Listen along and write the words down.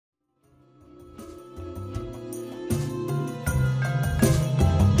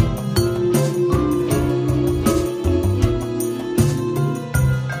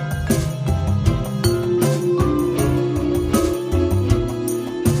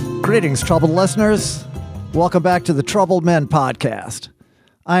Greetings, troubled listeners. Welcome back to the Troubled Men podcast.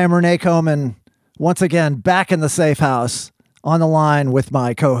 I am Renee Coman, once again back in the safe house, on the line with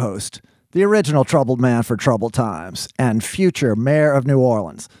my co-host, the original troubled man for troubled times and future mayor of New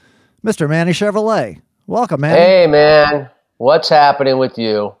Orleans, Mr. Manny Chevrolet. Welcome, Manny. Hey, man. What's happening with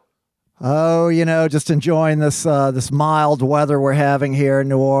you? Oh, just enjoying this this mild weather we're having here in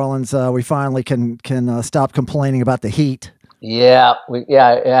New Orleans. We finally can stop complaining about the heat. Yeah,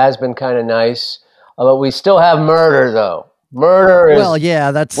 it has been kind of nice. But we still have murder, though. Murder is... Well, yeah,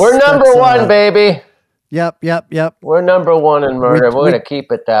 We're number one, baby. Yep. We're number one in murder. We're going to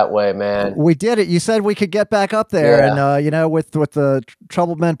keep it that way, man. We did it. You said we could get back up there, yeah. And with the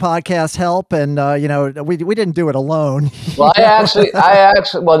Troubled Men podcast help, and we didn't do it alone. Well, I actually,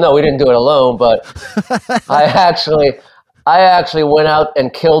 well, no, we didn't do it alone, but I actually went out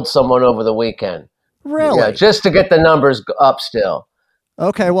and killed someone over the weekend. Really? Yeah, just to get the numbers up still.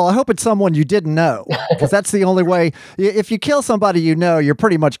 Okay, well, I hope it's someone you didn't know, because that's the only way. If you kill somebody you know, you're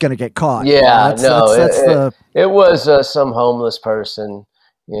pretty much going to get caught. Yeah, it was some homeless person,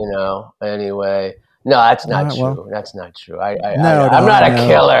 anyway. No, that's not true. Well, that's not true. I'm not a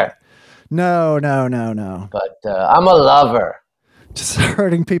killer. No. But I'm a lover. Just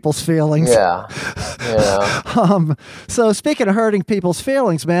hurting people's feelings. Yeah. So speaking of hurting people's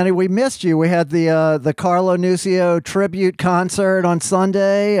feelings, Manny, we missed you. We had the Carlo Nuccio tribute concert on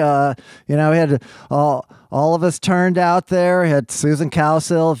Sunday. We had all of us turned out there. We had Susan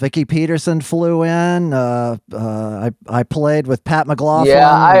Cowsill, Vicky Peterson flew in. I played with Pat McLaughlin. Yeah,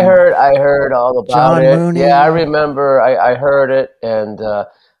 I heard all about John it. Mooney. Yeah, I remember. I heard it, and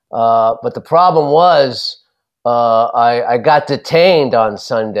but the problem was. I got detained on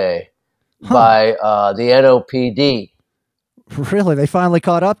Sunday by the NOPD. Really? They finally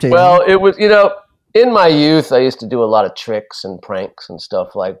caught up to you? Well, it was, in my youth, I used to do a lot of tricks and pranks and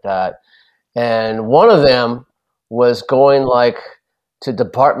stuff like that. And one of them was going to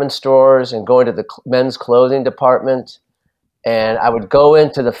department stores and going to the men's clothing department. And I would go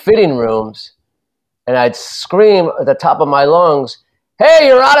into the fitting rooms and I'd scream at the top of my lungs, "Hey,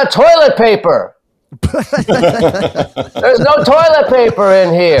 you're out of toilet paper!" There's no toilet paper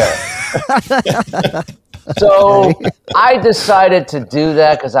in here. So I decided to do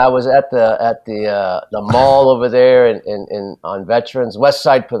that because I was at the mall over there in on Veterans West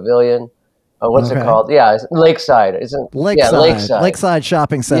Side Pavilion. What's it called? Yeah, it's Lakeside. Lakeside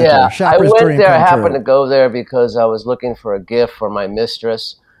Shopping Center. Yeah, Shopper's I went dream there. I come happened true. to go there because I was looking for a gift for my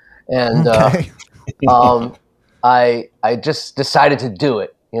mistress, and I just decided to do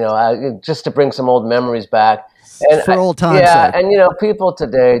it. Just to bring some old memories back. And for old times' yeah, sake. and people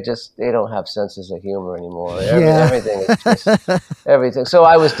today they don't have senses of humor anymore. Everything is just everything. So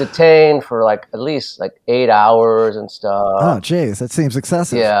I was detained for at least 8 hours and stuff. Oh, geez, that seems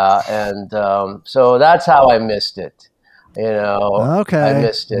excessive. Yeah, and so that's how I missed it. Okay, I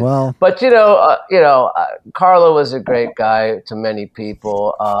missed it. Well, but Carlo was a great guy to many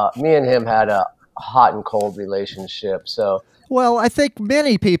people. Me and him had a hot and cold relationship. So. Well, I think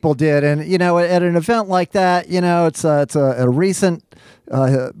many people did, and at an event like that, it's a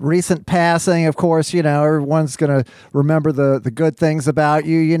recent passing. Of course, everyone's going to remember the good things about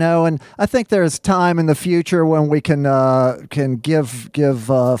you, and I think there's time in the future when we can give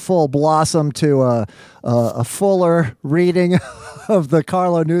full blossom to a fuller reading of the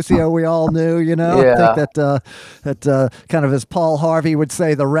Carlo Nuccio we all knew. Yeah. I think that kind of as Paul Harvey would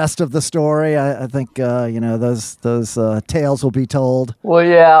say, the rest of the story. I think those tales will be told. Well,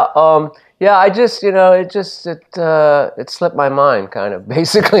 yeah. Yeah, I just, it slipped my mind, kind of.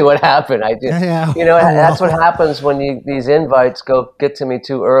 Basically, what happened. I did. Yeah. That's what happens when these invites get to me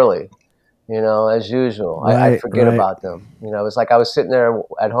too early. As usual, I forget about them. It's like I was sitting there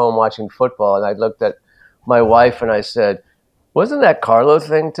at home watching football, and I looked at my wife and I said, "Wasn't that Carlo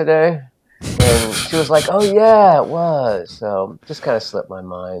thing today?" And she was like, "Oh yeah, it was." So just kind of slipped my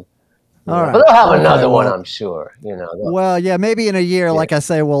mind. All right. But they'll have another one, I'm sure. Well, yeah, maybe in a year, like I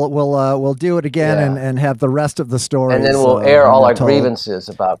say, we'll do it again and have the rest of the story. And then we'll air all our grievances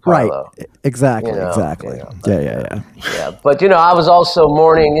about Carlo. Right. Exactly. Yeah. But I was also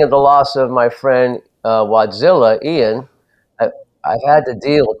mourning the loss of my friend Wadzilla, Ian. I've had to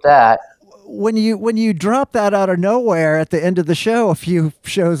deal with that. When you dropped that out of nowhere at the end of the show a few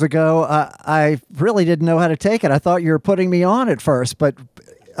shows ago, I really didn't know how to take it. I thought you were putting me on at first, but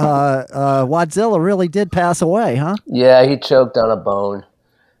Wadzilla really did pass away, huh? Yeah, he choked on a bone.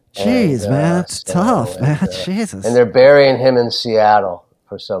 Jeez, man, it's tough, man. Jesus. And they're burying him in Seattle.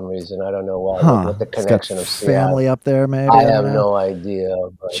 for some reason. I don't know why. Huh. What the He's got connection of family Seattle? up there, maybe. I I don't have know. no idea.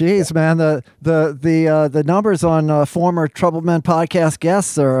 But Jeez, man, the numbers on former Trouble Men podcast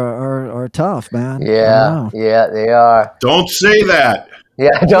guests are tough, man. I don't yeah, know. yeah, they are. Don't say that.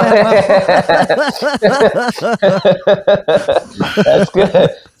 Yeah, that's good.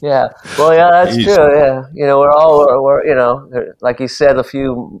 Yeah, well, yeah, that's Jeez. true. Yeah, we're like you said a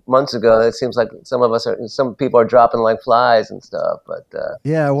few months ago. It seems like some people are dropping like flies and stuff. But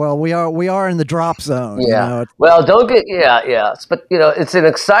Yeah, well, we are in the drop zone. yeah, well, don't get yeah. But it's an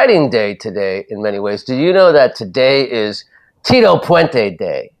exciting day today in many ways. Do you know that today is Tito Puente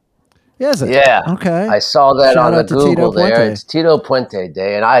Day? Is it? Yeah, Okay. I saw that Shout on the out to Tito Google there. Puente. It's Tito Puente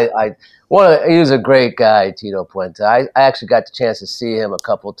Day, and he was a great guy, Tito Puente. I actually got the chance to see him a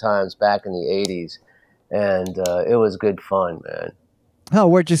couple times back in the '80s, and it was good fun, man. Oh,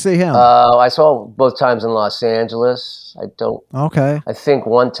 where'd you see him? I saw both times in Los Angeles. Okay. I think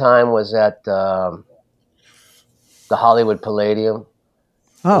one time was at the Hollywood Palladium.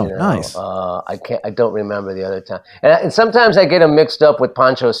 Oh, nice. I don't remember the other time, and sometimes I get him mixed up with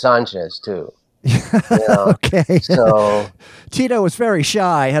Pancho Sanchez too. Okay. So Tito was very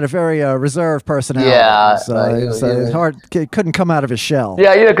shy, had a very reserved personality. Yeah, it's hard. Couldn't come out of his shell.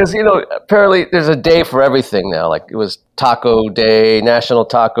 yeah, because apparently there's a day for everything now. Like it was Taco Day, National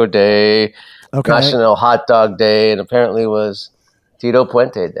Taco Day, Okay. National Hot Dog Day, and apparently it was Tito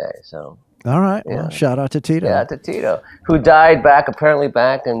Puente Day. So All right. Yeah. Well, shout out to Tito. yeah, to Tito, who died back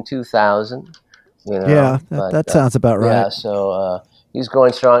in 2000. Yeah, that sounds about right. Yeah, so he's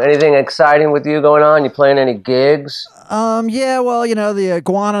going strong. Anything exciting with you going on? You playing any gigs? Yeah, well, the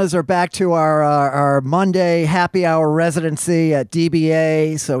Iguanas are back to our Monday happy hour residency at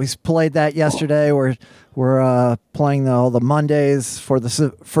DBA. So we played that yesterday. We're playing all the Mondays for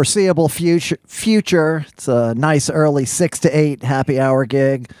the foreseeable future. It's a nice early 6 to 8 happy hour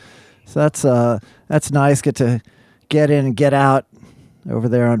gig. So that's nice. Get to get in and get out over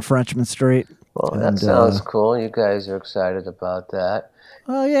there on Frenchman Street. Well, that sounds cool. You guys are excited about that.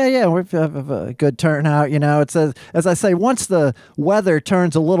 Oh yeah, we have a good turnout. It says, as I say, once the weather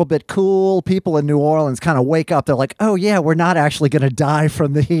turns a little bit cool, people in New Orleans kind of wake up. They're like, "Oh yeah, we're not actually going to die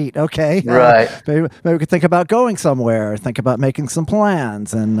from the heat." Okay, Right. Maybe we could think about going somewhere. Think about making some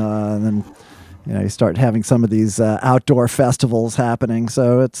plans, and then you start having some of these outdoor festivals happening.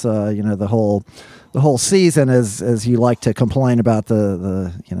 So it's the whole season, as you like to complain about,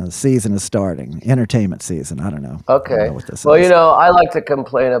 the season is starting, entertainment season. I don't know. Okay. I don't know what this Well, is. I like to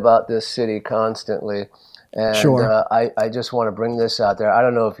complain about this city constantly, and Sure. I just want to bring this out there. I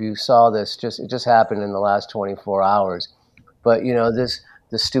don't know if you saw this. It just happened in the last 24 hours, but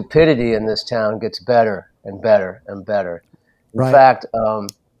the stupidity in this town gets better and better and better. In Right. fact,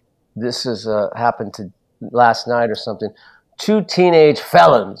 this has happened to last night or something. 2 teenage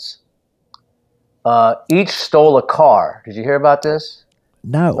felons each stole a car. Did you hear about this?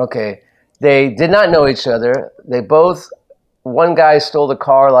 No. Okay. They did not know each other. One guy stole the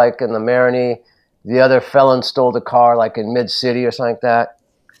car like in the Marigny. The other felon stole the car like in Mid-City or something like that.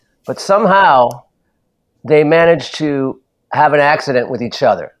 But somehow they managed to have an accident with each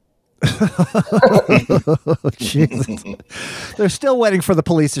other. Jesus. They're still waiting for the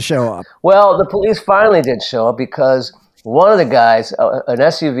police to show up. Well, the police finally did show up because one of the guys, an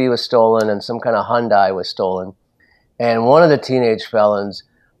SUV was stolen and some kind of Hyundai was stolen. And one of the teenage felons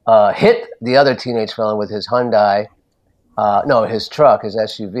hit the other teenage felon with his Hyundai, his truck, his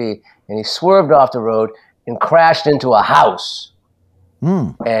SUV, and he swerved off the road and crashed into a house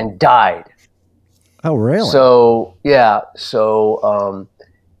and died. Oh, really? So, yeah. So,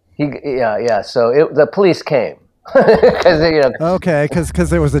 the police came. Okay, because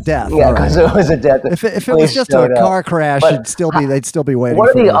there was a death. Yeah, All right. because there was a death. If it was Police just a showed up. car crash, But they'd still be waiting. What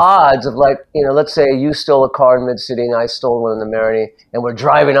are for the the- odds of let's say you stole a car in Mid-City and I stole one in the Marigny and we're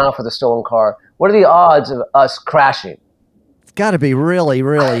driving off with a stolen car. What are the odds of us crashing? It's got to be really,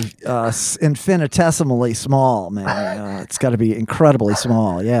 really infinitesimally small, man. It's got to be incredibly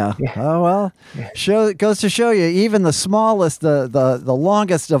small. Yeah. Oh well. It goes to show you, even the smallest, the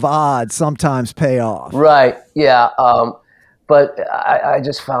longest of odds sometimes pay off. Right. Yeah. But I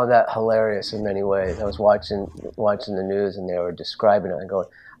just found that hilarious in many ways. I was watching the news and they were describing it and going,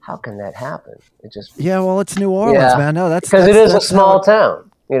 how can that happen? It just Yeah. Well, it's New Orleans, man. No, because it is a small town.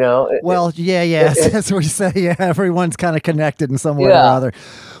 Well, yeah, as we say, yeah, everyone's kind of connected in some way or Yeah. other.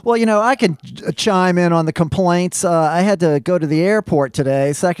 Well, I can chime in on the complaints. I had to go to the airport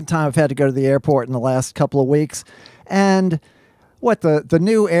today. Second time I've had to go to the airport in the last couple of weeks. And the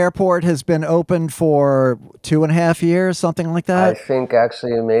new airport has been open for 2.5 years, something like I that? think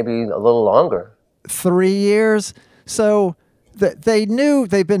actually maybe a little longer. 3 years. So they knew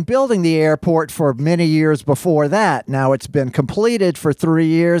they've been building the airport for many years before that. Now it's been completed for 3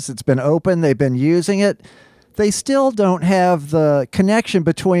 years. It's been open. They've been using it. They still don't have the connection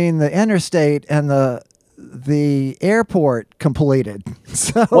between the interstate and the airport completed.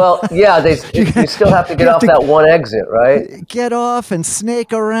 So Well, yeah, you still have to get off that one exit, right? get off and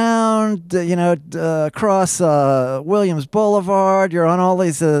snake around, across Williams Boulevard. You're on all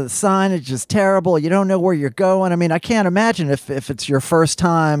these signage is terrible. You don't know where you're going. I mean, I can't imagine if it's your first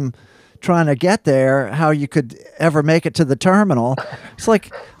time trying to get there, how you could ever make it to the terminal. It's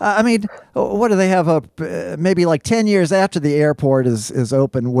like, I mean, what do they have maybe like 10 years after the airport is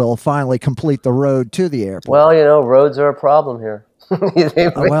open, we'll finally complete the road to the airport. Well, roads are a problem here.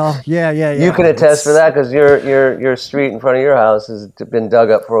 Well, yeah. You can attest for that because your street in front of your house has been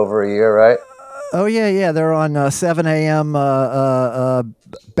dug up for over a year, right? Oh, yeah. They're on 7 a.m.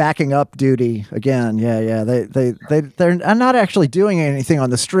 Backing up duty again. Yeah. They're not actually doing anything on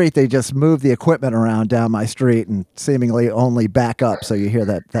the street. They just move the equipment around down my street and seemingly only back up. So you hear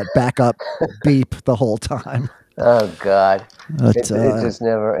that backup beep the whole time. Oh, God. It just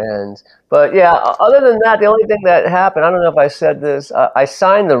never ends. But, yeah, other than that, the only thing that happened, I don't know if I said this, I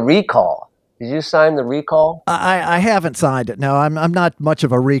signed the recall. Did you sign the recall? I haven't signed it. No, I'm not much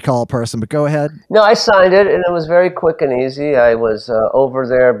of a recall person, but go ahead. No, I signed it, and it was very quick and easy. I was over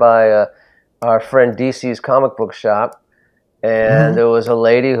there by our friend DC's comic book shop, and there was a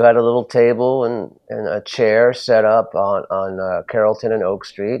lady who had a little table and a chair set up on Carrollton and Oak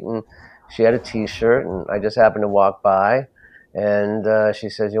Street, and she had a T-shirt, and I just happened to walk by, and she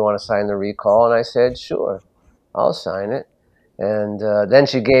said, "You want to sign the recall?" And I said, "Sure, I'll sign it." And then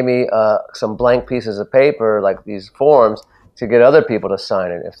she gave me some blank pieces of paper, like these forms, to get other people to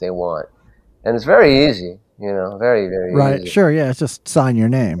sign it if they want. And it's very easy, very, very right. easy. Sure, yeah, it's just sign your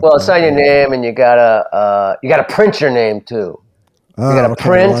name. Well, sign your name, and you gotta print your name too. You gotta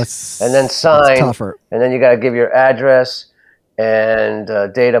print and then sign, tougher. And then you gotta give your address and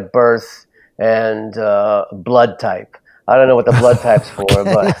date of birth and blood type. I don't know what the blood type's for,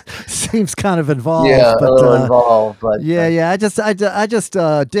 but seems kind of involved. Yeah, but, a little involved, but yeah. I just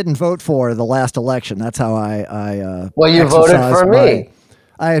didn't vote for the last election. That's how I. Well, you voted for me.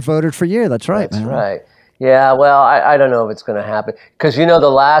 I had voted for you. That's right, That's man. right. Yeah. Well, I don't know if it's going to happen because the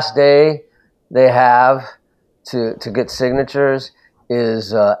last day they have to get signatures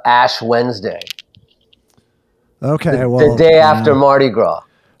is Ash Wednesday. Okay. The day after Mardi Gras.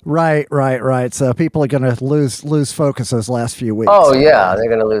 Right. So people are going to lose focus those last few weeks. Oh yeah, they're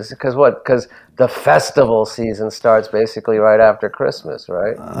going to lose because what? Because the festival season starts basically right after Christmas,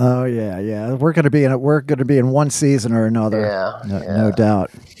 right? Oh yeah. We're going to be in one season or another. Yeah, no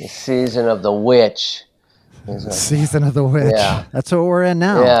doubt. The season of the witch. Season of the witch. Yeah, that's what we're in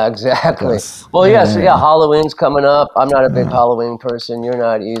now. Yeah, exactly. Well, Halloween's coming up. I'm not a big Halloween person. You're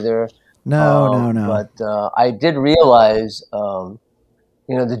not either. No. But I did realize.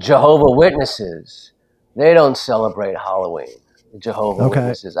 The Jehovah's Witnesses, they don't celebrate Halloween. The Jehovah's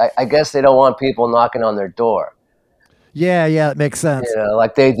Witnesses. I guess they don't want people knocking on their door. Yeah, it makes sense.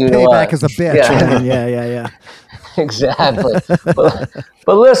 Like they do Payback to us. is a bitch. Yeah. Exactly.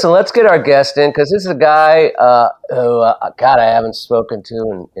 but listen, let's get our guest in because this is a guy who, God, I haven't spoken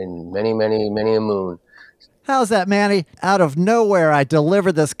to in many, many, many a moon. How's that, Manny? Out of nowhere, I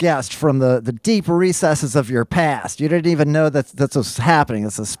delivered this guest from the deep recesses of your past. You didn't even know that was happening.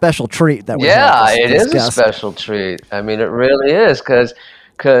 It's a special treat that we have. Yeah, it is a special treat. I mean, it really is because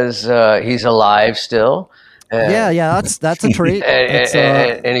he's alive still. And, that's a treat.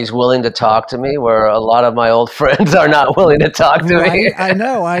 And he's willing to talk to me, where a lot of my old friends are not willing to talk to me. I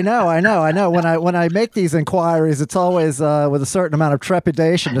know. When I make these inquiries, it's always with a certain amount of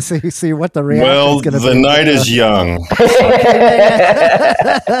trepidation to see what the reaction is going to be. Well, the night is young.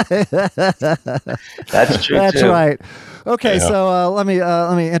 That's true. That's too. right. Okay, so let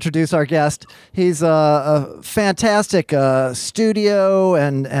me introduce our guest. He's a fantastic studio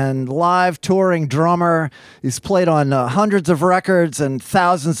and live touring drummer. He's played on hundreds of records and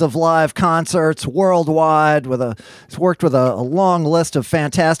thousands of live concerts worldwide. He's worked with a long list of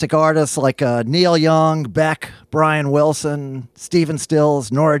fantastic artists like Neil Young, Beck, Brian Wilson, Stephen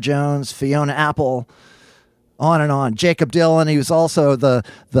Stills, Norah Jones, Fiona Apple. On and on. Jakob Dylan. He was also the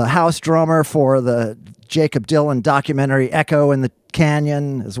house drummer for the Jakob Dylan documentary Echo in the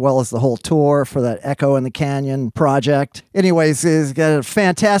Canyon, as well as the whole tour for that Echo in the Canyon project. Anyways, he's got a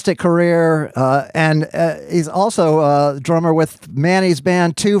fantastic career, and he's also a drummer with Manny's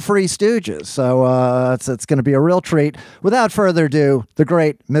band Two Free Stooges. So it's going to be a real treat. Without further ado, the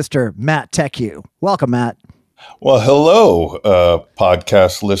great Mr. Matt Tecu. Welcome, Matt. Well, hello,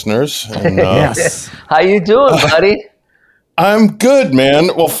 podcast listeners. And, yes. How you doing, buddy? I'm good,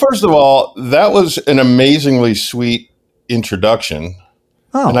 man. Well, first of all, that was an amazingly sweet introduction.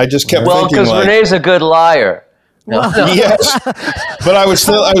 Oh, And I just kept Well, thinking, because like, Renee's a good liar. No. yes. But I was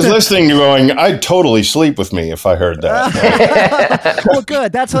listening to going, I'd totally sleep with me if I heard that. well,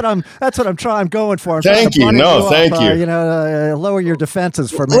 good. That's what I'm going for. I'm Thank trying to you. butter No, thank up, you. Lower your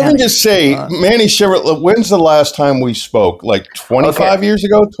defenses for Let Manny. me just say, Manny Chevrolet, when's the last time we spoke? Like 25 years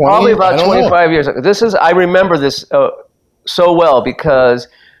ago? 20? Probably about I don't know. 25 years ago. I remember this so well because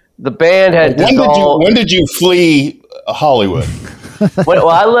the band had dissolved. When did you flee Hollywood? Well,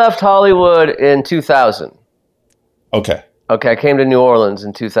 I left Hollywood in 2000. Okay. Okay, I came to New Orleans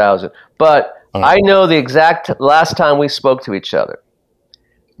in 2000. But I know the exact last time we spoke to each other.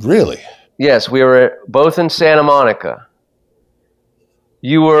 Really? Yes, we were both in Santa Monica.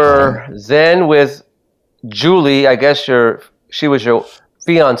 You were then with Julie. I guess she was your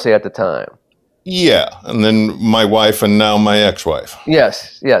fiance at the time. Yeah, and then my wife and now my ex-wife.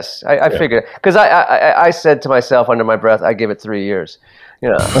 Yes. I figured because I said to myself under my breath, I give it 3 years. You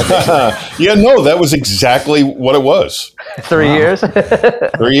know, Yeah, no, that was exactly what it was. 3 years. 3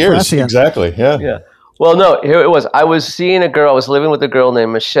 years, Prescient. exactly. Yeah. Yeah. Well, no, here it was. I was seeing a girl. I was living with a girl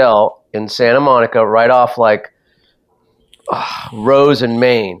named Michelle in Santa Monica, right off like Rose and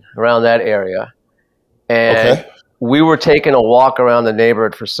Main, around that area. And we were taking a walk around the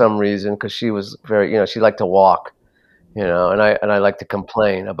neighborhood for some reason because she was very, she liked to walk, and I like to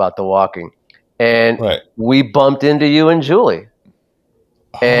complain about the walking. And we bumped into you and Julie.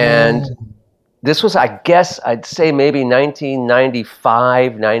 And this was, I guess, I'd say maybe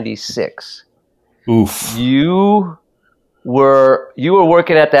 1995, 96. Oof. You were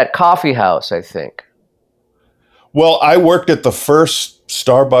working at that coffee house, I think. Well, I worked at the first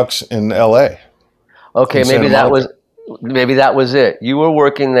Starbucks in L.A. Okay, maybe that was it. You were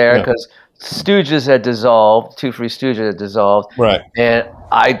working there because Stooges had dissolved. Two Free Stooges had dissolved. Right. And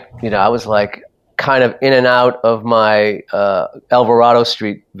I was like kind of in and out of my Alvarado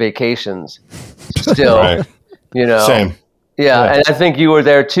Street vacations still. Right. Same. Yeah, and I think you were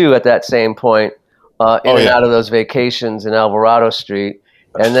there too at that same point, in and out of those vacations in Alvarado Street.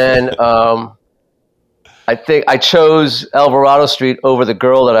 And then I think I chose Alvarado Street over the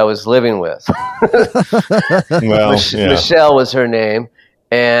girl that I was living with. Well, Michelle was her name.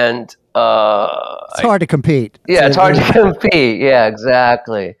 And it's hard to compete. Yeah, it's hard to compete. Yeah,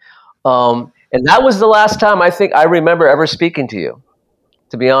 exactly. And that was the last time I think I remember ever speaking to you,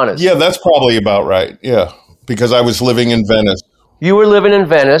 to be honest. Yeah, that's probably about right. Yeah, because I was living in Venice. You were living in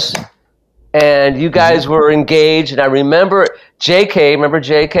Venice, and you guys were engaged. And I remember JK. Remember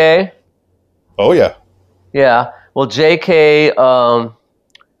JK? Oh, yeah. Yeah. Well, JK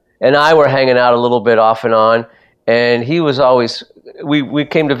and I were hanging out a little bit off and on, and he was always we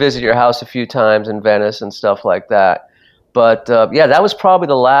came to visit your house a few times in Venice and stuff like that. But that was probably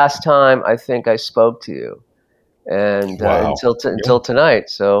the last time I think I spoke to you, and until tonight.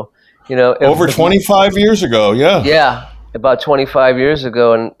 So, over 25 years ago. Yeah. Yeah, about 25 years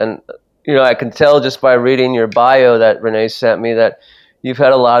ago, and I can tell just by reading your bio that Renee sent me that you've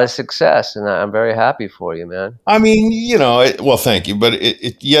had a lot of success, and I'm very happy for you, man. I mean, well, thank you, but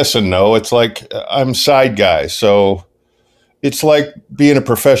it yes and no. It's like I'm side guy, so it's like being a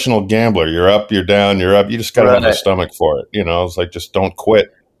professional gambler. You're up, you're down, you're up. You just got to have the stomach for it. It's like just don't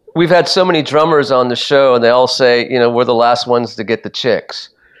quit. We've had so many drummers on the show, and they all say, we're the last ones to get the chicks,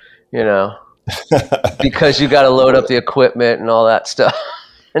 because you got to load up the equipment and all that stuff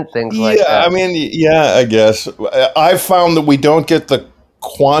and things like that. Yeah, I mean, I guess. I've found that we don't get the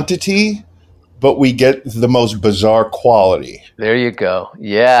quantity, but we get the most bizarre quality. There you go.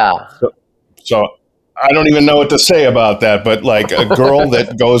 Yeah. So I don't even know what to say about that, but like a girl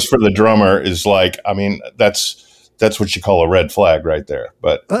that goes for the drummer is like, I mean, that's what you call a red flag right there.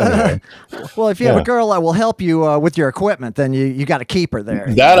 But anyway. Well, if you have a girl that will help you with your equipment, then you got to keep her there.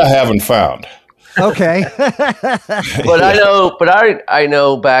 That I haven't found. Okay. But I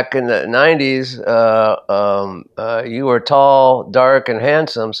know back in the 90s, you were tall, dark, and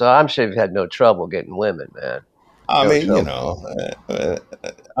handsome, so I'm sure you've had no trouble getting women, man. I mean,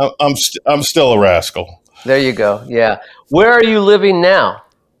 I'm still a rascal. There you go. Yeah. Where are you living now?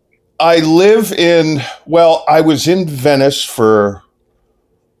 I live I was in Venice for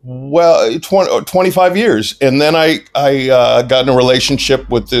 25 years, and then I got in a relationship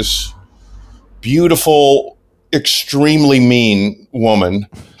with this beautiful, extremely mean woman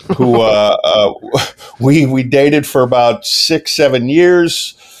who we dated for about 6-7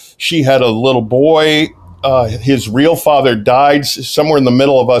 years. She had a little boy. His real father died somewhere in the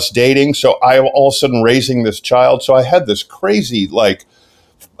middle of us dating. So I all of a sudden raising this child. So I had this crazy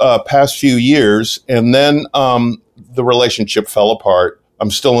past few years. And then the relationship fell apart.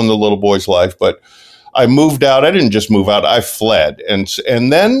 I'm still in the little boy's life, but I moved out. I didn't just move out. I fled. And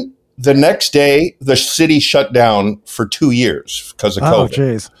then the next day, the city shut down for 2 years because of COVID. Oh,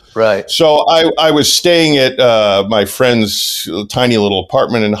 geez. Right. So I was staying at my friend's tiny little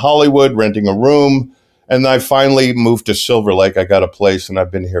apartment in Hollywood, renting a room. And I finally moved to Silver Lake. I got a place, and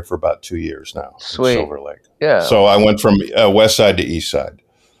I've been here for about 2 years now. Sweet. Silver Lake. Yeah. So I went from west side to east side,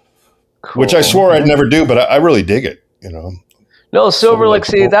 Cool. which I swore I'd never do, but I really dig it, you know. No, Silver Lake.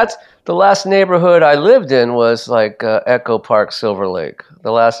 See, Cool. that's the last neighborhood I lived in was like Echo Park, Silver Lake,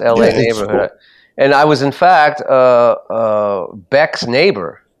 the last LA Yeah, it's neighborhood. cool. And I was, in fact, Beck's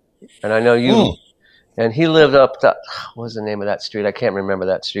neighbor. And I know you, and he lived up, what was the name of that street? I can't remember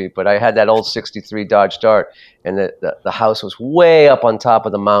that street, but I had that old 63 Dodge Dart, and the house was way up on top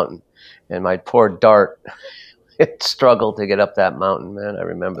of the mountain. And my poor Dart, it struggled to get up that mountain, man. I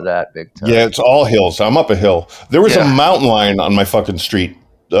remember that big time. Yeah, it's all hills. I'm up a hill. There was a mountain lion on my fucking street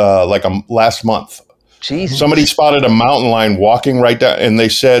last month. Jesus. Somebody spotted a mountain lion walking right down, and they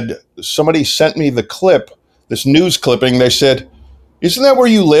said, somebody sent me the clip, this news clipping. They said, isn't that where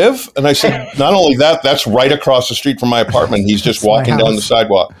you live? And I said, not only that, that's right across the street from my apartment. He's just walking down the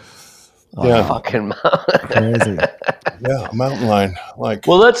sidewalk. Oh, yeah. Fucking mountain. Crazy. Yeah, a mountain lion. Like,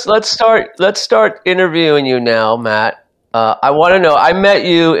 well, let's start interviewing you now, Matt. I want to know. I met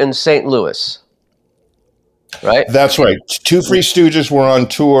you in St. Louis, right? That's right. Two Free Stooges were on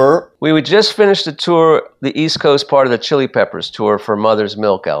tour. We would just finish the tour, the East Coast part of the Chili Peppers tour for Mother's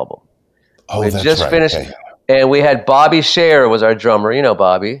Milk album. Oh, we that's just right. finished, Okay. and we had Bobby Scher was our drummer. You know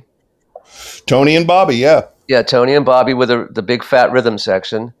Bobby. Tony and Bobby, yeah. Yeah, Tony and Bobby with the big fat rhythm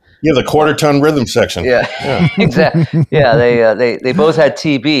section. Yeah, the quarter-ton rhythm section. Yeah. Exactly. Yeah, they both had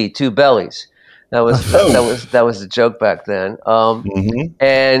TB, two bellies. That was the joke back then.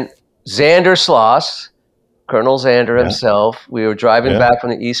 And Xander Sloss, Colonel Xander himself. We were driving back from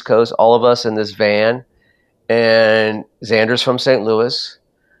the East Coast, all of us in this van, and Xander's from St. Louis.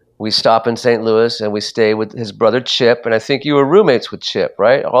 We stop in St. Louis and we stay with his brother Chip, and I think you were roommates with Chip,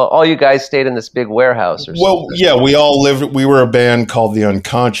 right? All you guys stayed in this big warehouse or something. Well, yeah, we all lived. We were a band called The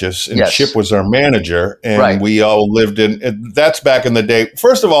Unconscious, and Chip was our manager, and we all lived in. That's back in the day.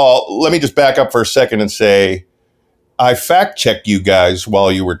 First of all, let me just back up for a second and say, I fact checked you guys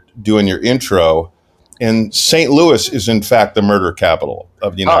while you were doing your intro, and St. Louis is in fact the murder capital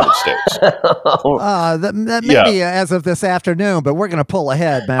of the United States. That may be as of this afternoon, but we're going to pull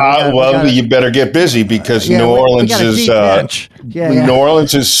ahead, man. You better get busy because New Orleans is New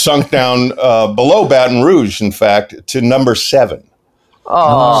Orleans is sunk down below Baton Rouge, in fact, to number 7.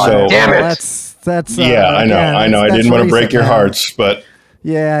 Oh, so, damn it! That's I know. I didn't want to break your hearts, but.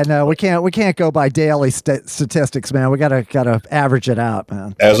 Yeah, no, we can't go by daily statistics, man. We gotta average it out,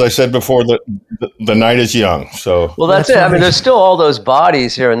 man. As I said before, the night is young. So well, that's it. Right. I mean, there's still all those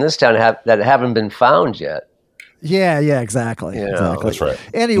bodies here in this town that haven't been found yet. Yeah, exactly. Yeah, exactly. That's right.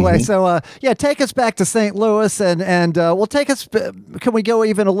 Anyway, so take us back to St. Louis, and we'll take us. Can we go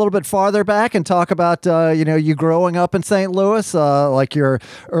even a little bit farther back and talk about you growing up in St. Louis, like your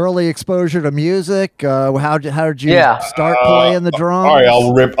early exposure to music? How did you start playing the drums?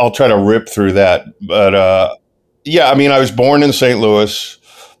 All right, I'll try to rip through that, but I mean, I was born in St. Louis.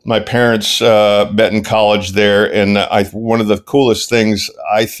 My parents met in college there, and one of the coolest things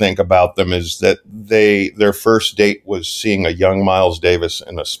I think about them is that their first date was seeing a young Miles Davis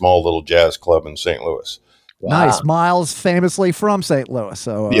in a small little jazz club in St. Louis. Wow. Nice. Miles famously from St. Louis.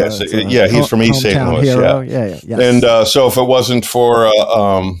 So yes, he's from East St. Louis. Hero. Yes. And so if it wasn't for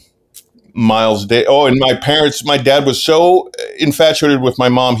Miles Davis, and my dad was so infatuated with my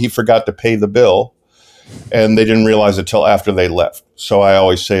mom, he forgot to pay the bill. And they didn't realize it till after they left. So I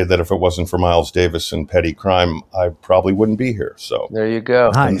always say that if it wasn't for Miles Davis and Petty Crime, I probably wouldn't be here. So there you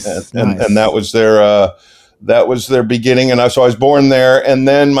go. Nice. And that was their beginning. And so I was born there. And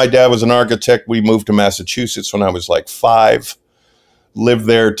then my dad was an architect. We moved to Massachusetts when I was like 5. Lived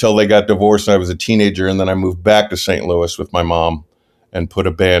there till they got divorced and I was a teenager. And then I moved back to St. Louis with my mom and put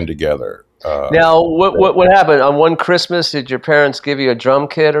a band together. Now, what happened on one Christmas? Did your parents give you a drum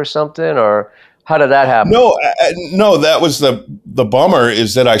kit or something, or how did that happen? No, that was the bummer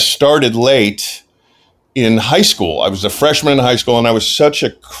is that I started late in high school. I was a freshman in high school, and I was such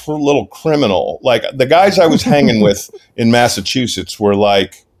a little criminal. Like the guys I was hanging with in Massachusetts were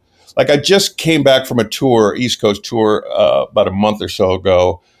like I just came back from a tour, East Coast tour, about a month or so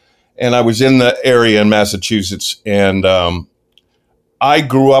ago, and I was in the area in Massachusetts, and I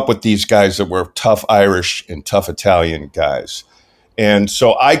grew up with these guys that were tough Irish and tough Italian guys, and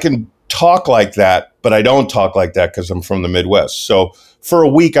so I can talk like that, but I don't talk like that because I'm from the Midwest. So for a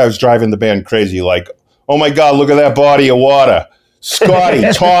week, I was driving the band crazy. Like, oh my God, look at that body of water. Scotty,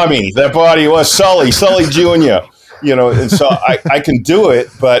 Tommy, that body was Sully Jr. And so I can do it,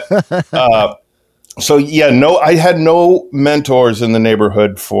 but so yeah, no, I had no mentors in the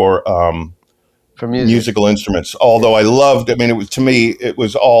neighborhood for musical instruments. Although I loved, it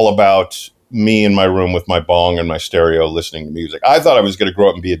was all about me in my room with my bong and my stereo listening to music. I thought I was going to grow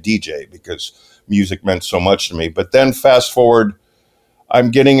up and be a DJ because music meant so much to me. But then fast forward,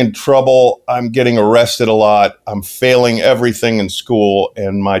 I'm getting in trouble. I'm getting arrested a lot. I'm failing everything in school.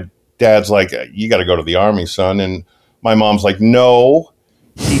 And my dad's like, you got to go to the Army, son. And my mom's like, no,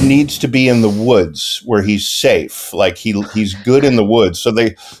 he needs to be in the woods where he's safe. Like he's good in the woods. So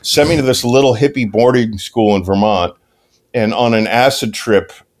they sent me to this little hippie boarding school in Vermont. And on an acid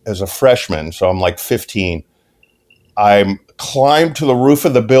trip as a freshman, so I'm like 15, I climbed to the roof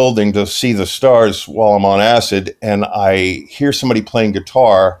of the building to see the stars while I'm on acid, and I hear somebody playing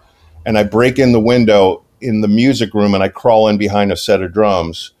guitar, and I break in the window in the music room, and I crawl in behind a set of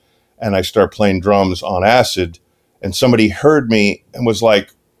drums, and I start playing drums on acid, and somebody heard me and was like,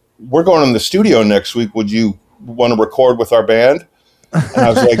 we're going in the studio next week. Would you want to record with our band? And I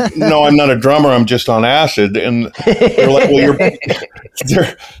was like, no, I'm not a drummer. I'm just on acid. And they're like, well,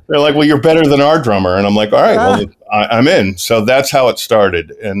 you're better than our drummer. And I'm like, all right, well, I'm in. So that's how it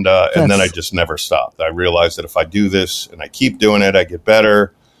started. And then I just never stopped. I realized that if I do this and I keep doing it, I get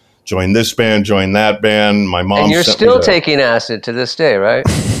better. Join this band, join that band. My mom. And you're still taking acid to this day, right?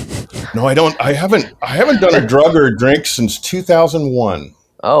 No, I don't. I haven't done a drug or a drink since 2001.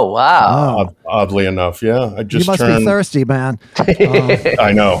 Oh, wow. Oddly enough, yeah. I just You must be thirsty, man.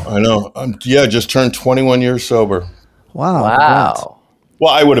 I know. Just turned 21 years sober. Wow. Wow. Congrats.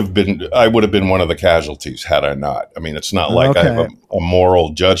 Well, I would have been one of the casualties had I not. I mean, it's not like I have a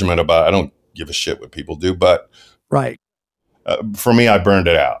moral judgment about it. I don't give a shit what people do, but right. For me, I burned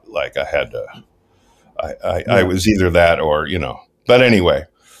it out. Like I had to, I was either that or, but anyway.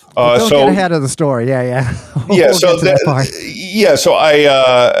 Don't get ahead of the story. Yeah. So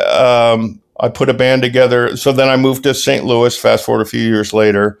I put a band together. So then I moved to St. Louis, fast forward a few years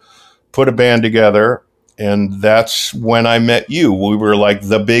later, put a band together. And that's when I met you. We were like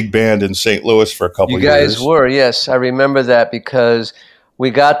the big band in St. Louis for a couple of years. You guys were, yes. I remember that because we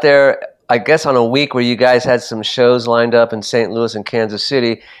got there, I guess, on a week where you guys had some shows lined up in St. Louis and Kansas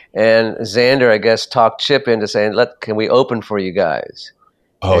City. And Xander, I guess, talked Chip into saying, can we open for you guys?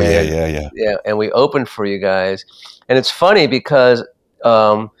 Oh, yeah. Yeah, and we opened for you guys. And it's funny because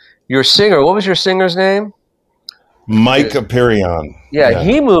your singer, what was your singer's name? Mike Aperion. Yeah,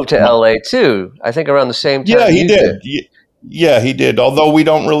 he moved to LA too, I think around the same time. Yeah, he did. Yeah, he did. Although we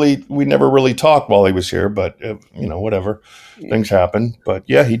never really talked while he was here, but, whatever. Things happen. But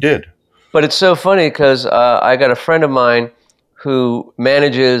yeah, he did. But it's so funny because I got a friend of mine who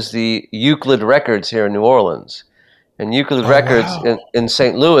manages the Euclid Records here in New Orleans. And Euclid Records in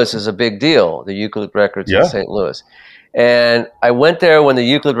St. Louis is a big deal, the Euclid Records in St. Louis. And I went there when the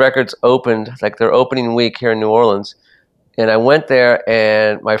Euclid Records opened, like their opening week here in New Orleans. And I went there,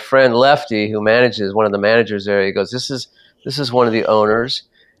 and my friend Lefty, who manages, one of the managers there, he goes, this is one of the owners.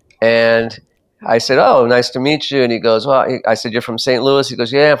 And I said, oh, nice to meet you. And he goes, well, I said, you're from St. Louis? He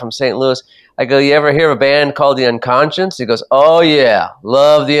goes, yeah, I'm from St. Louis. I go, you ever hear of a band called The Unconscious? He goes, oh, yeah,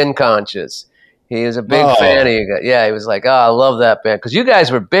 love The Unconscious. He was a big fan of you guys. Yeah, he was like, I love that band. Because you guys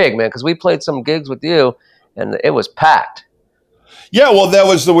were big, man, because we played some gigs with you, and it was packed. Yeah, well, that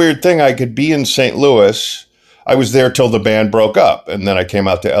was the weird thing. I could be in St. Louis. I was there till the band broke up, and then I came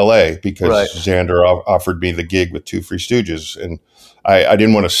out to L.A. because Xander offered me the gig with Two Free Stooges, and I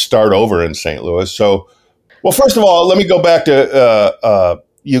didn't want to start over in St. Louis. So, well, first of all, let me go back to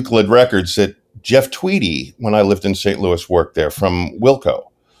Euclid Records that Jeff Tweedy, when I lived in St. Louis, worked there from Wilco.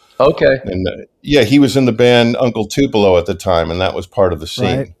 Okay. And he was in the band Uncle Tupelo at the time, and that was part of the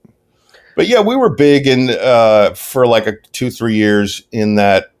scene. Right. But yeah, we were big for like 2-3 years in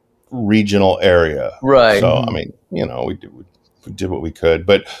that regional area. Right. So, I mean, we did what we could,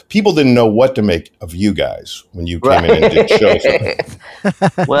 but people didn't know what to make of you guys when you came in and did shows.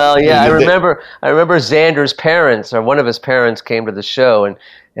 Well, yeah, I remember Xander's parents, or one of his parents, came to the show,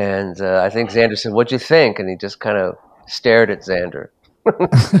 and I think Xander said, "What'd you think?" And he just kind of stared at Xander.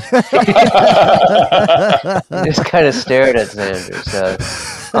 Just kind of stared at Xander.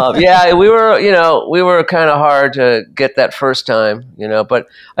 So, yeah, we were kind of hard to get that first time, But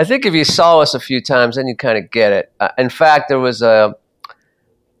I think if you saw us a few times, then you kind of get it. In fact, there was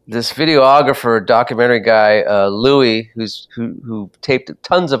this videographer, documentary guy, Louis, who taped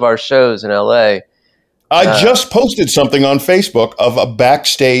tons of our shows in L.A. I just posted something on Facebook of a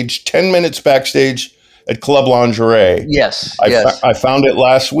 10 minutes backstage at Club Lingerie. Yes, I found it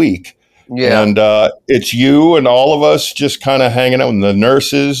last week. Yeah. And it's you and all of us just kind of hanging out, and the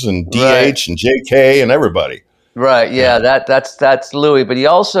nurses and DH Right. and JK and everybody. Right. Yeah. That's Louis. But he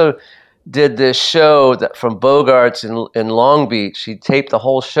also did this show that from Bogarts in Long Beach. He taped the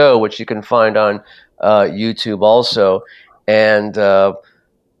whole show, which you can find on YouTube also. And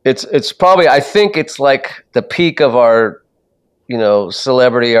it's probably, I think it's like the peak of our,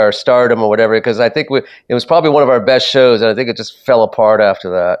 celebrity, our stardom or whatever, because I think it was probably one of our best shows, and I think it just fell apart after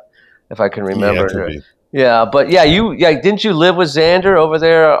that, if I can Yeah, remember. it could be. Yeah, but didn't you live with Xander over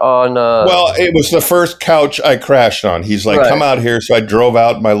there on? Well, it was the first couch I crashed on. He's like, Right. come out here. So I drove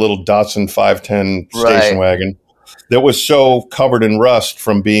out my little Datsun 510 station Right. wagon that was so covered in rust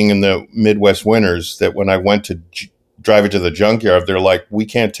from being in the Midwest winters that when I went to drive it to the junkyard, they're like, we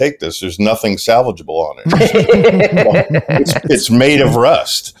can't take this. There's nothing salvageable on it. It's made of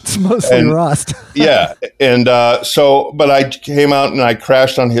rust. It's mostly rust. Yeah. And but I came out and I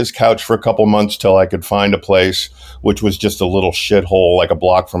crashed on his couch for a couple months till I could find a place, which was just a little shithole, like a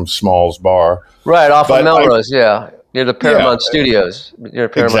block from Small's Bar. Right, off But of Melrose, near the Paramount Studios, near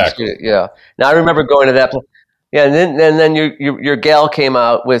Paramount Exactly. Studios. Yeah. Now I remember going to that. Yeah, and then your gal came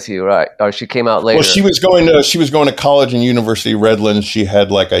out with you, right? Or she came out later. Well, she was going to college in University of Redlands. She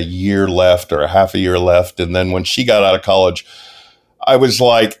had like a year left or a half a year left. And then when she got out of college, I was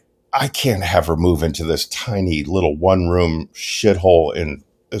like, I can't have her move into this tiny little one room shithole. And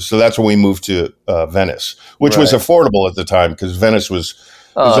so that's when we moved to Venice, which was affordable at the time because Venice was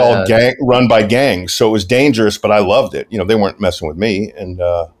all run by gangs. So it was dangerous, but I loved it. They weren't messing with me. And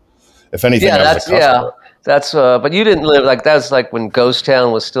if anything, I was a customer. That's but you didn't live like that's like when Ghost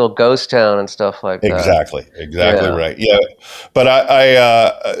Town was still Ghost Town and stuff like that. Exactly right. Yeah,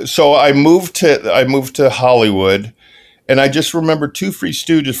 but so I moved to Hollywood, and I just remember Two Free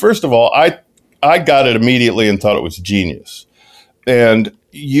Stooges. First of all, I got it immediately and thought it was genius, and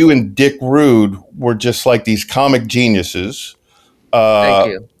you and Dick Rude were just like these comic geniuses. Thank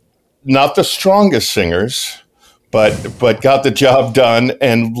you. Not the strongest singers, but got the job done,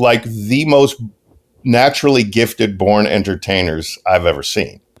 and like the most naturally gifted born entertainers I've ever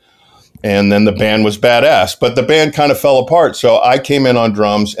seen. And then the band was badass, but the band kind of fell apart. So I came in on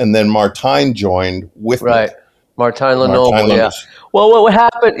drums, and then Martine joined with me. Right. Martine Lenoble, yeah. Well, what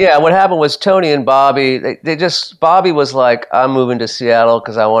happened? Yeah, what happened was Tony and Bobby. Bobby was like, "I'm moving to Seattle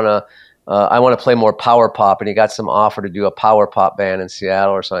because I want to play more power pop," and he got some offer to do a power pop band in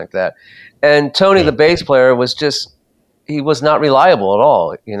Seattle or something like that. And Tony, the bass player, he was not reliable at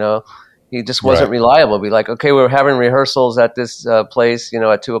all. He just wasn't reliable. Be like, okay, we were having rehearsals at this place, at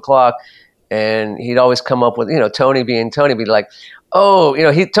 2:00, and he'd always come up with, Tony being Tony, be like, oh,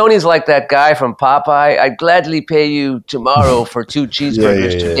 Tony's like that guy from Popeye. I'd gladly pay you tomorrow for 2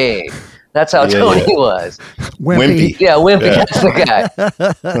 cheeseburgers today. That's how Tony was. Wimpy. Yeah, Wimpy. Yeah. That's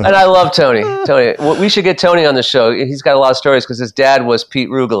the guy. And I love Tony. We should get Tony on the show. He's got a lot of stories because his dad was Pete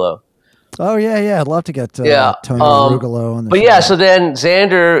Rugolo. Oh, yeah. I'd love to get Tony Rugolo on the show. But yeah, so then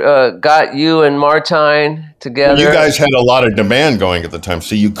Xander got you and Martine together. Well, you guys had a lot of demand going at the time,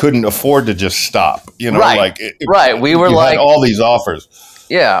 so you couldn't afford to just stop. Right. We were had all these offers.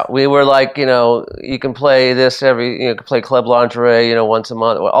 Yeah, we were like, you can play this you can play Club Lingerie, once a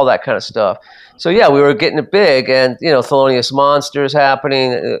month, all that kind of stuff. So yeah, we were getting it big, and Thelonious Monster's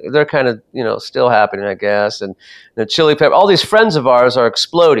happening. They're kind of still happening, I guess. And the Chili Pepper, all these friends of ours are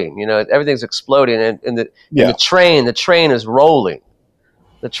exploding. Everything's exploding, and the train is rolling.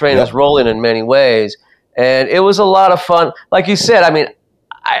 The train is rolling in many ways, and it was a lot of fun. Like you said, I mean,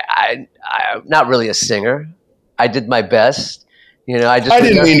 I'm not really a singer. I did my best. I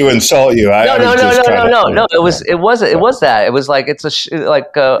didn't mean to insult you. No. It was that. It was like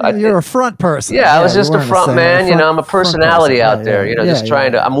you're a front person. Yeah, I was just a front man. I'm a personality out there.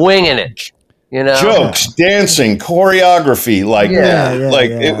 Trying to. I'm winging it. Jokes, dancing, choreography,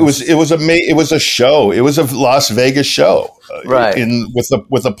 it was a show. It was a Las Vegas show, right?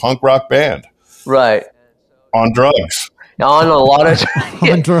 With a punk rock band, right? On drugs. On a lot of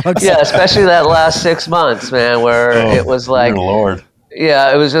on drugs. Yeah, especially that last 6 months, man, where it was like, Lord.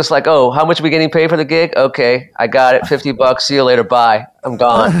 Yeah, it was just like, oh, how much are we getting paid for the gig? Okay, I got it, $50. See you later. Bye. I'm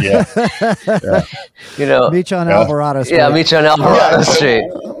gone. Yeah. Meet you on Alvarado Street. Yeah, meet you on Alvarado Street.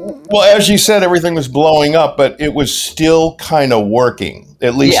 Well, as you said, everything was blowing up, but it was still kind of working,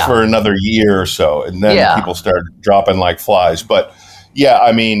 at least for another year or so, and then people started dropping like flies. But yeah,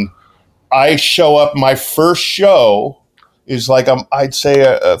 I mean, I show up. My first show is like I'd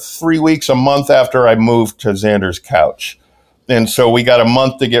say 3 weeks, a month after I moved to Xander's couch. And so we got a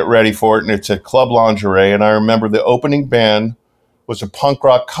month to get ready for it, and it's at Club Lingerie. And I remember the opening band was a punk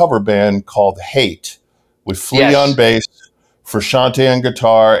rock cover band called Hate, with Flea on bass, Frusciante on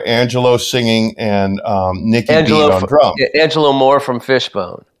guitar, Angelo singing, and Nicky Beat on drums. Angelo Moore from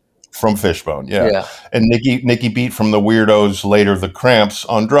Fishbone. From Fishbone, yeah. And Nicky Beat from the Weirdos, later the Cramps,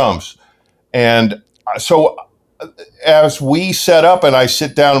 on drums. And so as we set up and I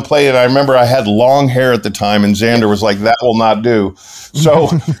sit down and play, and I remember I had long hair at the time, and Xander was like, that will not do. So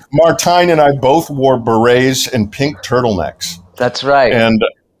Martijn and I both wore berets and pink turtlenecks. That's right. And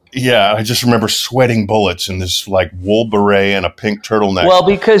yeah, I just remember sweating bullets in this like wool beret and a pink turtleneck. Well,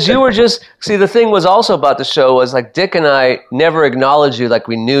 because you were the thing was also about the show was like Dick and I never acknowledged you like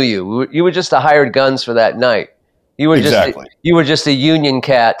we knew you. You were just the hired guns for that night. You were just the union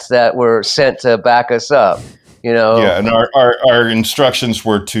cats that were sent to back us up. Yeah, and our instructions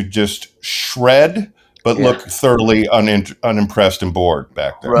were to just shred, but look thoroughly unimpressed and bored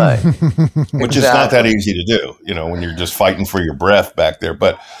back there. Right. Which is not that easy to do, when you're just fighting for your breath back there.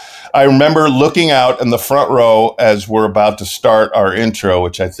 But I remember looking out in the front row as we're about to start our intro,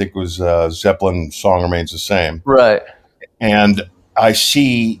 which I think was Zeppelin Song Remains the Same. Right. And I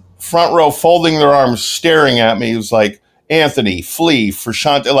see front row folding their arms, staring at me. It was like, Anthony, Flea,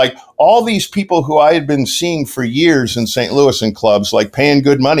 Frusciante, like all these people who I had been seeing for years in St. Louis in clubs, like paying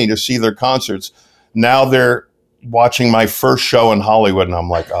good money to see their concerts. Now they're watching my first show in Hollywood, and I'm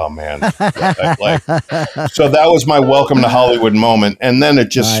like, oh man. So that was my welcome to Hollywood moment. And then it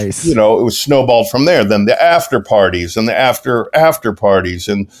just, it was snowballed from there. Then the after parties and the after parties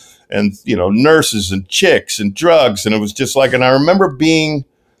and nurses and chicks and drugs. And it was just like, and I remember being,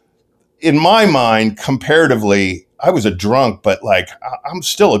 in my mind, comparatively, I was a drunk, but like I'm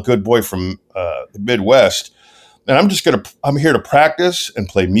still a good boy from the Midwest, and I'm here to practice and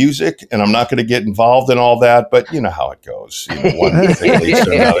play music, and I'm not going to get involved in all that. But you know how it goes. One thing leads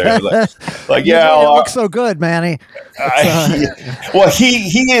to another. Like you looks so good, Manny. Well,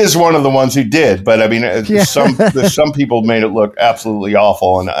 he is one of the ones who did, but I mean, some people made it look absolutely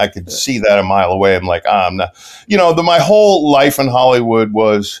awful, and I could see that a mile away. I'm like, I'm not. My whole life in Hollywood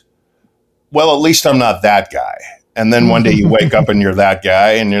was, well, at least I'm not that guy. And then one day you wake up and you're that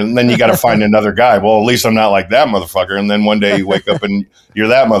guy, and then you got to find another guy. Well, at least I'm not like that motherfucker. And then one day you wake up and you're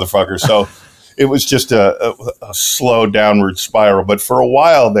that motherfucker. So it was just a slow downward spiral. But for a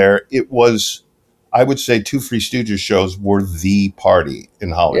while there, it was, I would say, 2 Free Stooges shows were the party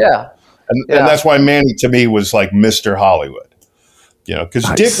in Hollywood. Yeah. And that's why Manny to me was like Mr. Hollywood, because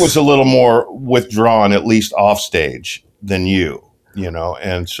Dick was a little more withdrawn, at least off stage, than you,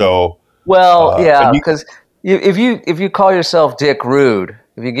 and so. Well, because if you call yourself Dick Rude,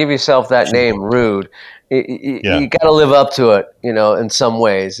 if you give yourself that name, Rude, you got to live up to it, in some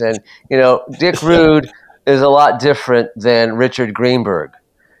ways. And Dick Rude is a lot different than Richard Greenberg,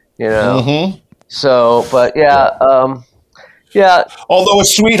 Mm-hmm. So, but Although a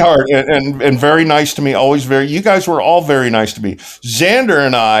sweetheart and very nice to me, always you guys were all very nice to me. Xander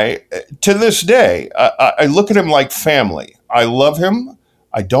and I, to this day, I look at him like family. I love him.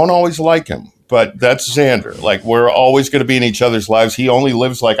 I don't always like him, but that's Xander. Like, we're always going to be in each other's lives. He only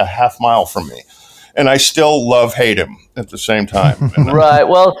lives like a half mile from me, and I still hate him at the same time. Right.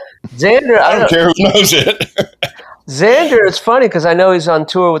 Well, Xander, I don't care who knows it. Xander, it's funny because I know he's on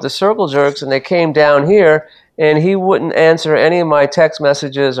tour with the Circle Jerks, and they came down here, and he wouldn't answer any of my text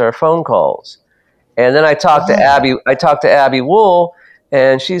messages or phone calls. And then I talked to Abby. I talked to Abby Wool,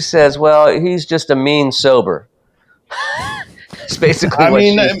 and she says, "Well, he's just a mean sober." It's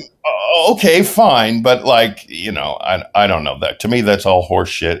basically okay, fine, but like, I don't know that. To me, that's all horse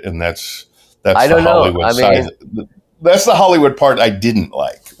shit, and that's the Hollywood side. That's the Hollywood part I didn't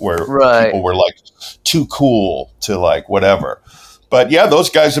like, where people were like too cool to like whatever. But yeah, those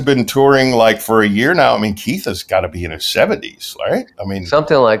guys have been touring like for a year now. I mean, Keith has got to be in his 70s, right? I mean,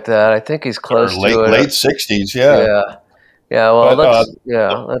 something like that. I think he's close to it. Late 60s, yeah. Yeah, well,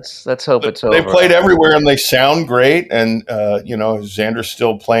 let's hope it's over. They played everywhere, and they sound great. And Xander's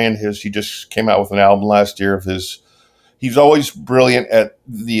still playing his. He just came out with an album last year of his. He's always brilliant at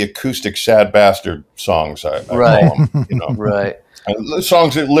the acoustic "Sad Bastard" songs. I call them. Right. And the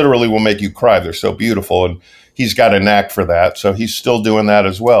songs that literally will make you cry. They're so beautiful, and he's got a knack for that. So he's still doing that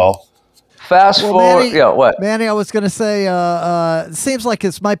as well. Fast forward, Manny, what? Manny, I was going to say, it seems like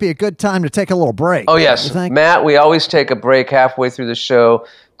this might be a good time to take a little break. Oh, yes. Matt, we always take a break halfway through the show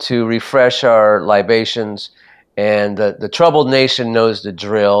to refresh our libations, and the Troubled Nation knows the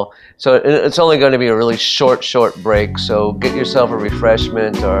drill. So it's only going to be a really short break, so get yourself a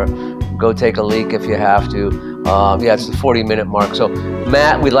refreshment or go take a leak if you have to. It's the 40-minute mark. So,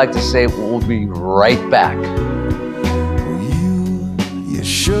 Matt, we'd like to say we'll be right back. You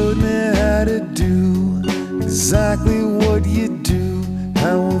showed me how to do exactly what you do,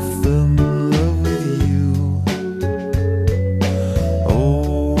 how I fell in love with you.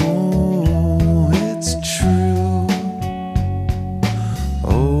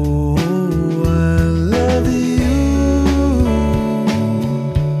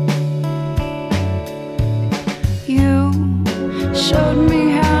 showed me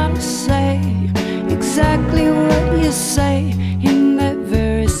how to say exactly what you say in that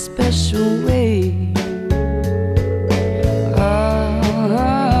very special way.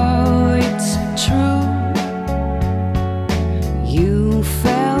 Oh, it's true. You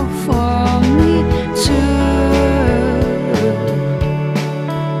fell for me too.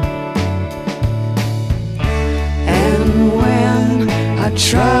 And when I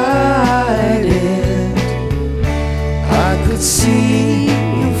tried it, I could see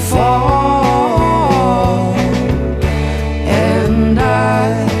you fall, and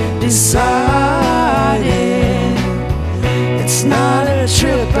I decided it's not a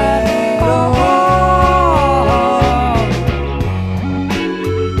trip at all.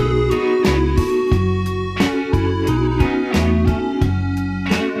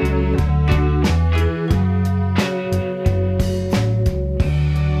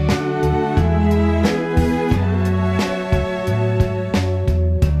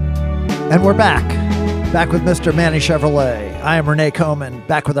 And we're back with Mr. Manny Chevrolet. I am Renee Coman,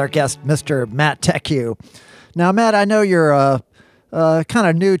 back with our guest, Mr. Matt Tecu. Now, Matt, I know you're kind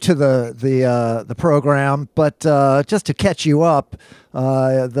of new to the program, but just to catch you up,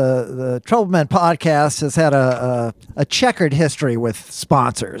 the Trouble Men podcast has had a checkered history with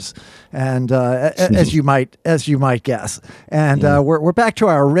sponsors, and as you might guess, and we're back to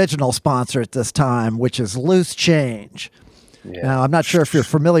our original sponsor at this time, which is Loose Change. Yeah. Now, I'm not sure if you're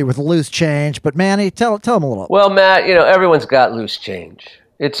familiar with Loose Change, but Manny, tell them a little. Well, Matt, everyone's got loose change.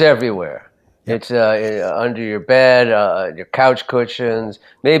 It's everywhere. Yep. It's under your bed, your couch cushions.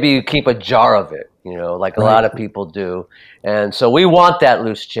 Maybe you keep a jar of it, like a lot of people do. And so we want that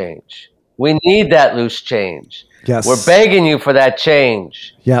loose change. We need that loose change. Yes. We're begging you for that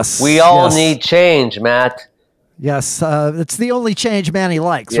change. Yes. We all need change, Matt. Yes, it's the only change Manny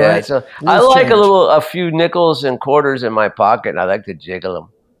likes, yeah, right? So I like change. A few nickels and quarters in my pocket, and I like to jiggle them.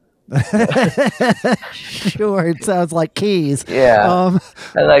 Sure, it sounds like keys. Yeah,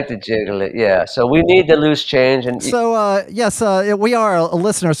 I like to jiggle it. Yeah, so we need the loose change, and so yes, we are a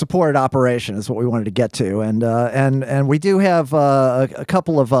listener-supported operation, is what we wanted to get to, and we do have a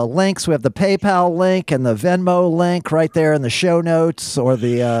couple of links. We have the PayPal link and the Venmo link right there in the show notes, or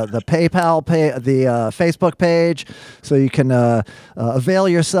the PayPal the Facebook page, so you can avail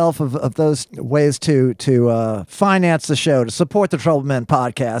yourself of those ways to finance the show, to support the Trouble Men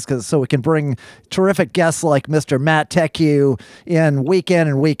podcast, because so we can bring terrific guests like Mr. Matt Tecu in week in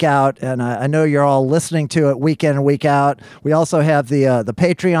and week out. And I know you're all listening to it week in and week out. We also have the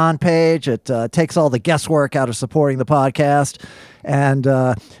Patreon page. It takes all the guesswork out of supporting the podcast. And,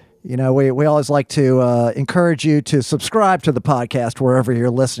 we always like to encourage you to subscribe to the podcast wherever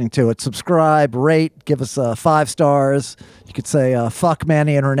you're listening to it. Subscribe, rate, give us 5 stars. You could say, fuck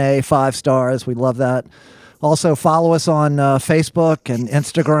Manny and Renee, 5 stars. We love that. Also, follow us on Facebook and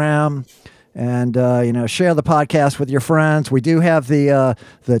Instagram, and share the podcast with your friends. We do have the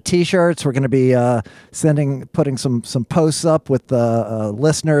T-shirts. We're going to be putting some posts up with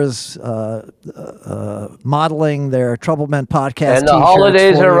listeners modeling their Trouble Men podcast. And the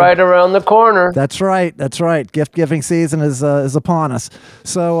holidays are right around the corner. That's right. Gift giving season is upon us.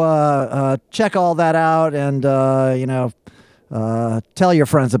 So check all that out, and tell your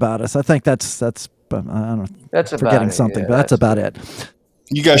friends about us. I think that's. I don't know. That's forgetting something, but that's about it.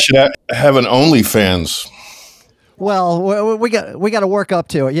 You guys should have an OnlyFans. Well, we got to work up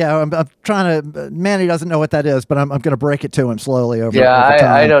to it. Yeah, I'm trying to. Manny doesn't know what that is, but I'm going to break it to him slowly over. Yeah, over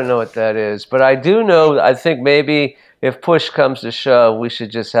time. I don't know what that is, but I do know. I think maybe if push comes to shove, we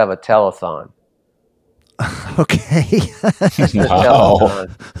should just have a telethon. Okay. Wow.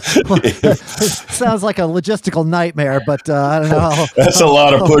 Sounds like a logistical nightmare, but I don't know. That's a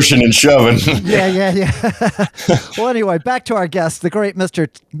lot of pushing and shoving. Yeah. Well, anyway, back to our guest, the great Mr.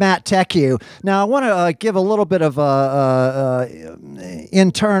 Matt Tecu. Now, I want to give a little bit of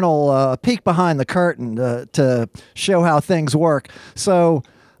internal peek behind the curtain to show how things work. So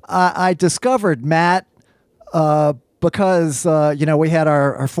I discovered Matt because, we had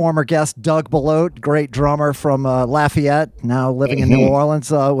our former guest, Doug Belote, great drummer from Lafayette, now living in New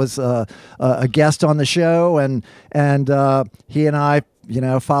Orleans, was a guest on the show. And he and I,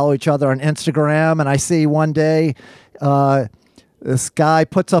 follow each other on Instagram. And I see one day this guy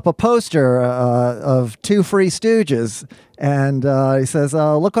puts up a poster of 2 Free Stooges. And he says,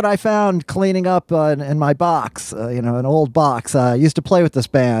 look what I found cleaning up in my box, an old box. I used to play with this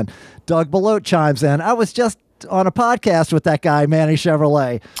band. Doug Belote chimes in. I was just on a podcast with that guy, Manny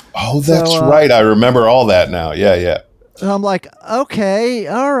Chevrolet. Oh, that's right. I remember all that now. Yeah. And I'm like, okay,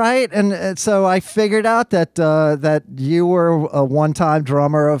 all right, and so I figured out that that you were a one-time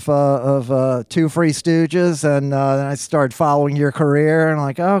drummer of Two Free Stooges, and then I started following your career, and I'm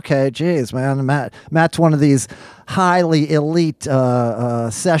like, okay, geez, man, Matt's one of these highly elite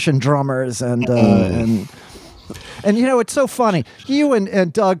session drummers, and you know, it's so funny. You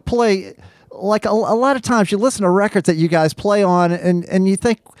and Doug play like a lot of times. You listen to records that you guys play on, and you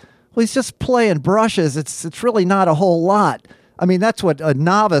think, well, he's just playing brushes. It's really not a whole lot. I mean, that's what a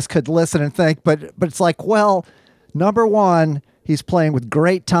novice could listen and think, but it's like, well, number one, he's playing with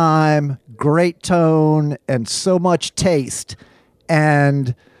great time, great tone, and so much taste.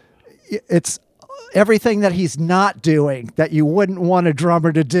 And it's everything that he's not doing that you wouldn't want a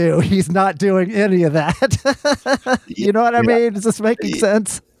drummer to do. He's not doing any of that. You know what I mean? Is this making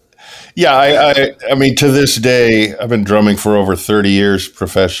sense? Yeah, I mean, to this day, I've been drumming for over 30 years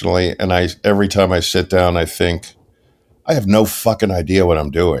professionally, and every time I sit down, I think, I have no fucking idea what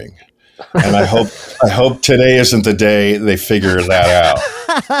I'm doing. And I hope today isn't the day they figure that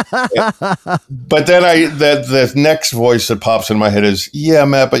out. But then the next voice that pops in my head is, yeah,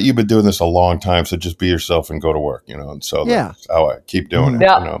 Matt, but you've been doing this a long time, so just be yourself and go to work, you know. And so that's how I keep doing it.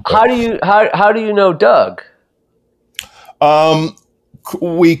 Now, you know? How do you know Doug?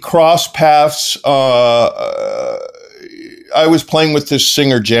 We crossed paths. I was playing with this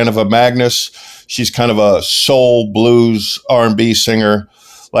singer, Janova Magnus. She's kind of a soul, blues, R&B singer,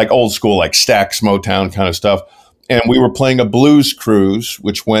 like old school, like Stax, Motown kind of stuff. And we were playing a blues cruise,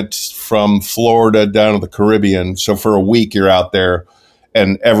 which went from Florida down to the Caribbean. So for a week, you're out there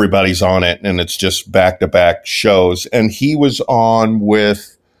and everybody's on it. And it's just back-to-back shows. And he was on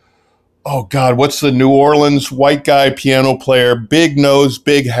with, oh God, what's the New Orleans white guy piano player? Big nose,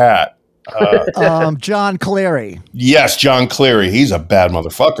 big hat. John Cleary. Yes, John Cleary. He's a bad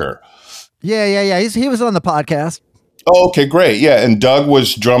motherfucker. Yeah. He was on the podcast. Oh, okay, great. Yeah, and Doug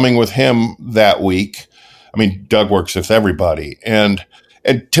was drumming with him that week. I mean, Doug works with everybody. And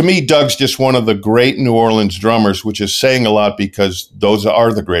to me, Doug's just one of the great New Orleans drummers, which is saying a lot because those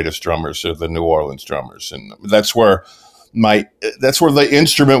are the greatest drummers, are the New Orleans drummers. And that's where the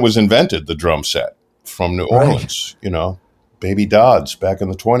instrument was invented, the drum set from New Orleans, you know. Baby Dodds back in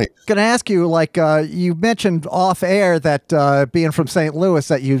the 20s. Going to ask you, like you mentioned off air that being from St. Louis,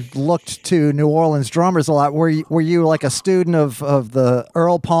 that you looked to New Orleans drummers a lot. Were you like a student of the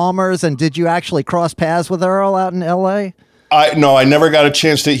Earl Palmers, and did you actually cross paths with Earl out in L.A.? No, I never got a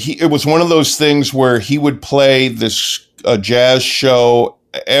chance to. It was one of those things where he would play this jazz show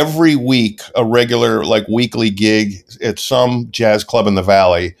every week, a regular like weekly gig at some jazz club in the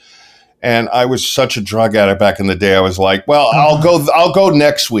Valley. And I was such a drug addict back in the day. I was like, well, I'll go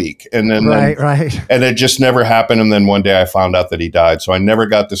next week. And then, right. And it just never happened. And then one day I found out that he died. So I never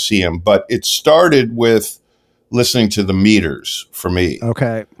got to see him. But it started with listening to the Meters for me.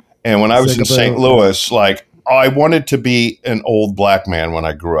 Okay. And when I was in St. Louis, like I wanted to be an old black man when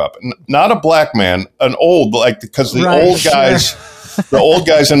I grew up. Not a black man, an old, like, because the old guys... The old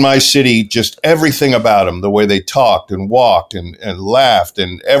guys in my city, just everything about them, the way they talked and walked and laughed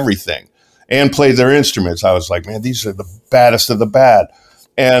and everything, and played their instruments. I was like, man, these are the baddest of the bad.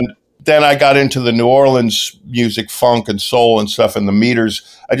 And then I got into the New Orleans music, funk and soul and stuff, and the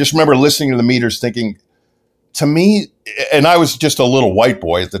Meters. I just remember listening to the Meters thinking, to me, and I was just a little white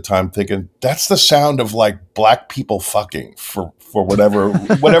boy at the time thinking, that's the sound of like black people fucking for whatever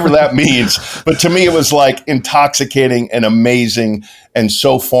that means. But to me, it was like intoxicating and amazing and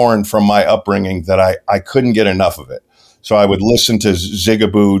so foreign from my upbringing that I couldn't get enough of it. So I would listen to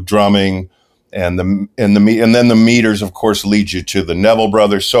Zigaboo drumming and then the Meters, of course, lead you to the Neville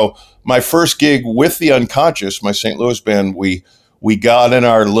Brothers. So my first gig with the Unconscious, my St. Louis band, we got in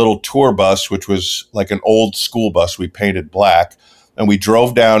our little tour bus, which was like an old school bus. We painted black, and we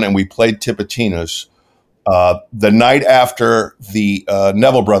drove down and we played Tipitina's the night after the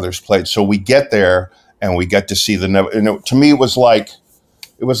Neville Brothers played. So we get there and we get to see the Neville. And to me, it was like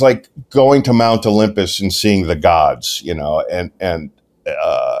going to Mount Olympus and seeing the gods, you know. And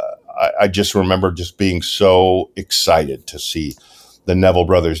I just remember just being so excited to see the Neville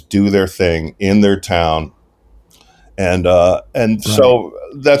Brothers do their thing in their town. And so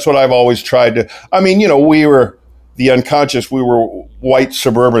that's what I've always tried to, I mean, you know, we were the Unconscious, we were white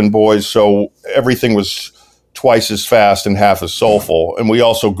suburban boys. So everything was twice as fast and half as soulful. And we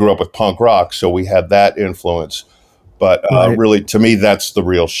also grew up with punk rock. So we had that influence, but really to me, that's the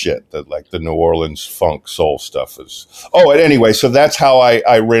real shit, that like the New Orleans funk soul stuff is. Oh, and anyway, so that's how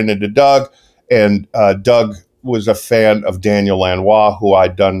I ran into Doug, and Doug was a fan of Daniel Lanois, who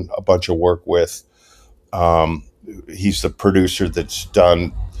I'd done a bunch of work with. He's the producer that's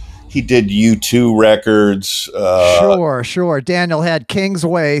done, he did U2 records. Sure. Daniel had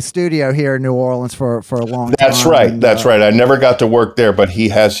Kingsway Studio here in New Orleans for a long time. That's right. That's right. I never got to work there, but he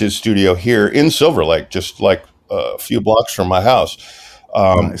has his studio here in Silver Lake, just like a few blocks from my house.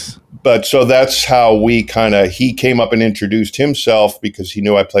 Nice. But so that's how he came up and introduced himself because he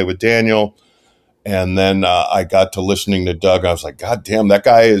knew I played with Daniel. And then I got to listening to Doug. I was like, God damn, that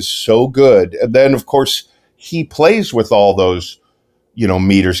guy is so good. And then, of course, he plays with all those,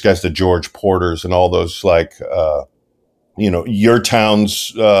 meters guys, the George Porters and all those your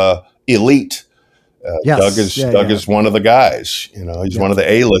town's elite. Yes. Doug is one of the guys. He's one of the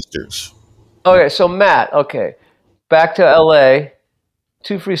A-listers. Okay, so Matt, back to L.A.,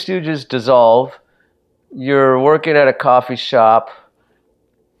 Two Free Stooges dissolve. You're working at a coffee shop.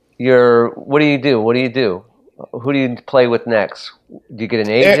 What do you do? Who do you play with next? Do you get an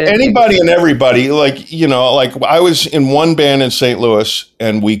agent? Anybody and everybody. I was in one band in St. Louis,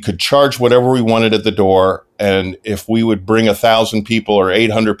 and we could charge whatever we wanted at the door. And if we would bring 1,000 people or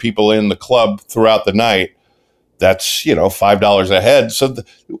 800 people in the club throughout the night, that's, $5 a head. So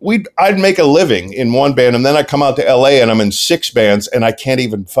I'd make a living in one band, and then I come out to LA and I'm in 6 bands and I can't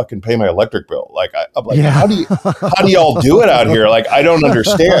even fucking pay my electric bill. I'm like, how do y'all do it out here? I don't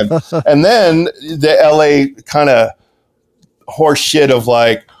understand. And then the LA kind of horse shit of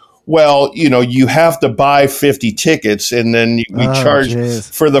you have to buy 50 tickets, and then we charge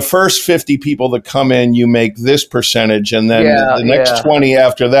for the first 50 people that come in, you make this percentage, and then the next 20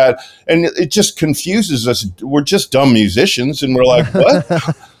 after that. And it just confuses us. We're just dumb musicians, and we're like,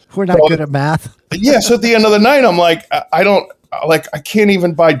 what? We're not good at math. So at the end of the night, I'm like, I can't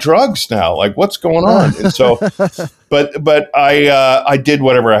even buy drugs now. What's going on? And so, but I did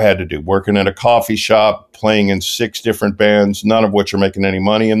whatever I had to do, working at a coffee shop, playing in 6 different bands, none of which are making any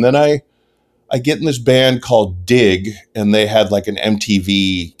money. And then I get in this band called Dig, and they had an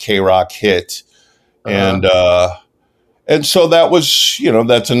MTV K-Rock hit. And so that was,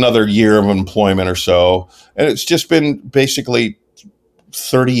 that's another year of employment or so. And it's just been basically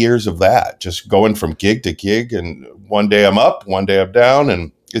 30 years of that, just going from gig to gig, and one day I'm up, one day I'm down,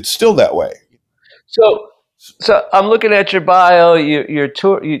 and it's still that way. So I'm looking at your bio. Your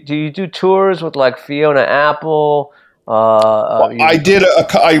tour. Do you do tours with Fiona Apple? I did.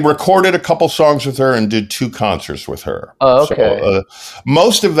 I recorded a couple songs with her and did 2 concerts with her. Oh, okay. So,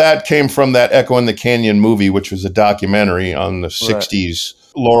 most of that came from that Echo in the Canyon movie, which was a documentary on the '60s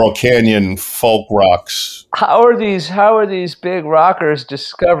Laurel Canyon folk rocks. How are these big rockers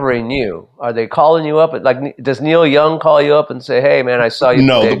discovering you? Are they calling you up? Does Neil Young call you up and say, "Hey, man, I saw you"?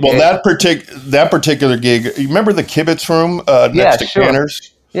 No. Well, that particular gig. You remember the Kibitz Room next to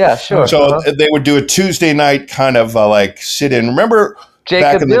Canner's? Yeah, sure. So they would do a Tuesday night kind of sit in. Remember Jacob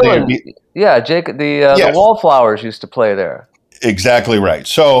back in the Dylan? day? Jacob. The Wallflowers used to play there. Exactly right.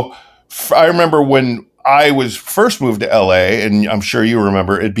 So I remember when I was first moved to LA, and I'm sure you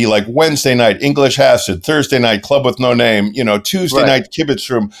remember, it'd be Wednesday night, English Acid, Thursday night, Club with No Name, Tuesday night, Kibitz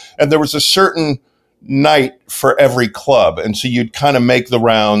Room. And there was a certain night for every club. And so you'd kind of make the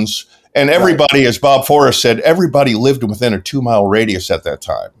rounds. And everybody, as Bob Forrest said, everybody lived within a 2-mile radius at that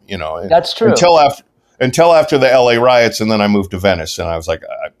time. That's true. Until after the LA riots, and then I moved to Venice, and I was like,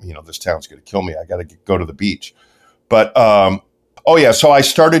 this town's going to kill me. I got to go to the beach. But so I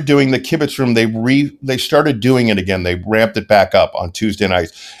started doing the Kibitz Room. They started doing it again. They ramped it back up on Tuesday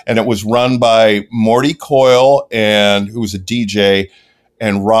nights, and it was run by Morty Coyle, who was a DJ,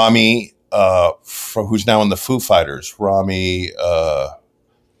 and Rami, who's now in the Foo Fighters. Rami.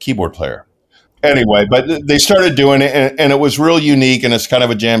 Keyboard player. Anyway, but they started doing it, and it was real unique, and it's kind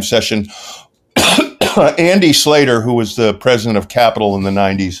of a jam session. Andy Slater, who was the president of Capitol in the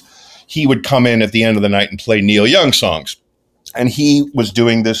 90s, he would come in at the end of the night and play Neil Young songs. And he was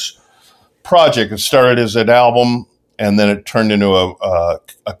doing this project. It started as an album, and then it turned into a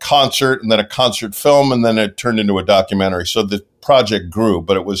concert, and then a concert film, and then it turned into a documentary. So the project grew,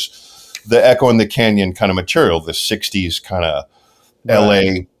 but it was the Echo in the Canyon kind of material, the 60s kind of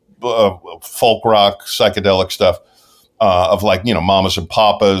LA folk rock, psychedelic stuff of Mamas and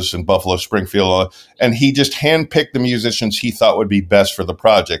Papas and Buffalo Springfield. And he just handpicked the musicians he thought would be best for the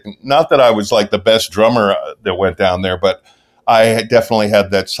project. Not that I was the best drummer that went down there, but I definitely had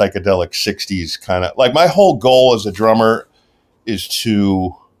that psychedelic 60s kind of, my whole goal as a drummer is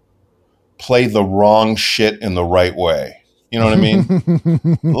to play the wrong shit in the right way. You know what I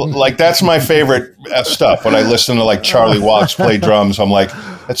mean? That's my favorite stuff. When I listen to Charlie Watts play drums, I'm like,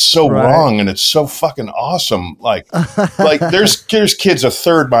 that's so wrong, and it's so fucking awesome. There's kids a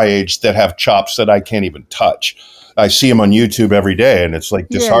third my age that have chops that I can't even touch. I see him on YouTube every day, and it's like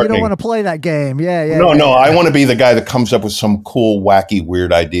Yeah, you disheartening. don't want to play that game. Yeah. No, I want to be the guy that comes up with some cool, wacky,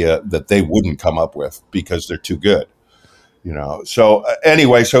 weird idea that they wouldn't come up with because they're too good. So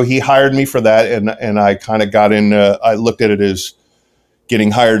anyway, so he hired me for that, and I kind of got in. I looked at it as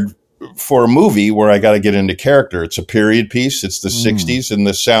getting hired for a movie where I got to get into character. It's a period piece. It's the 60s, and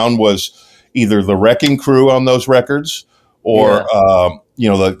the sound was either the Wrecking Crew on those records or,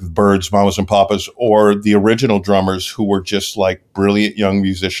 the Byrds, Mamas and Papas, or the original drummers who were just like brilliant young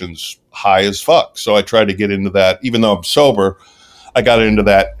musicians, high as fuck. So I tried to get into that. Even though I'm sober, I got into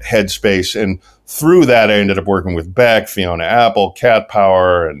that headspace. And through that, I ended up working with Beck, Fiona Apple, Cat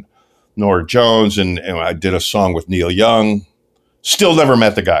Power, and Norah Jones. And I did a song with Neil Young. Still never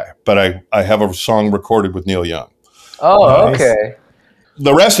met the guy, but I have a song recorded with Neil Young. Oh, okay.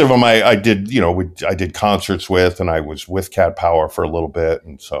 The rest of them I did, I did concerts with, and I was with Cat Power for a little bit,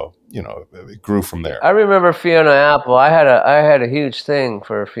 and so it grew from there. I remember Fiona Apple. I had a huge thing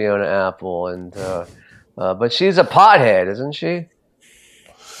for Fiona Apple, and but she's a pothead, isn't she?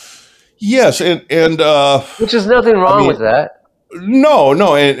 Yes, and which is nothing wrong with that. No,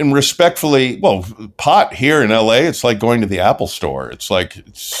 and respectfully, well, pot here in LA, it's like going to the Apple store. It's like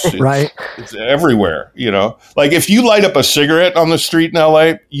it's right. It's everywhere, Like if you light up a cigarette on the street in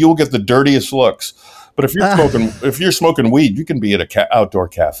LA, you'll get the dirtiest looks. But if you're smoking weed, you can be at a outdoor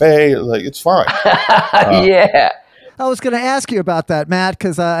cafe. Like it's fine. Yeah. I was going to ask you about that, Matt,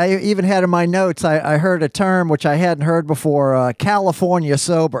 because I even had in my notes, I heard a term which I hadn't heard before, California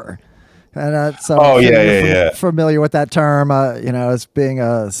sober. And so familiar with that term, as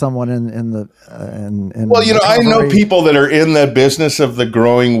being someone in the well, recovery. I know people that are in the business of the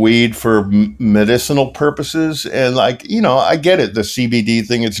growing weed for medicinal purposes, and I get it, the CBD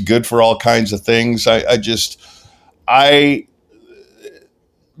thing. It's good for all kinds of things.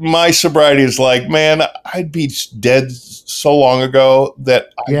 My sobriety is like, man, I'd be dead so long ago that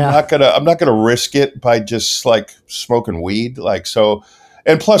I'm not gonna risk it by just like smoking weed, like so.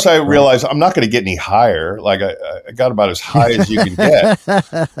 And plus, I realized I'm not going to get any higher. Like I got about as high as you can get,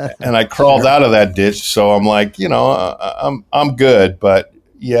 and I crawled out of that ditch. So I'm like, I'm good. But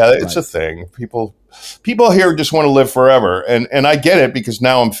yeah, it's a thing. People here just want to live forever, and I get it because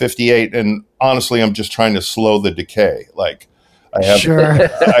now I'm 58, and honestly, I'm just trying to slow the decay. Like I have,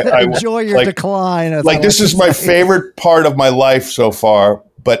 I enjoy your decline. Like this is my favorite part of my life so far,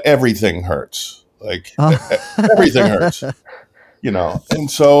 but everything hurts. Like everything hurts.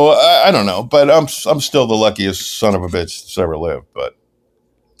 And so I don't know, but I'm still the luckiest son of a bitch that's ever lived. But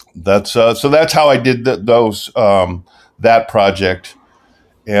that's so that's how I did that project.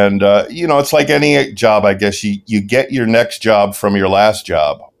 And it's like any job, I guess you get your next job from your last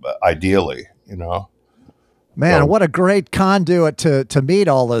job, ideally. Man, what a great conduit to meet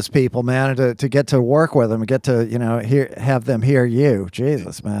all those people, man, to get to work with them, get to, have them hear you.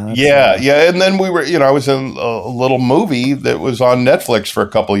 Jesus, man. Yeah. And then we were, I was in a little movie that was on Netflix for a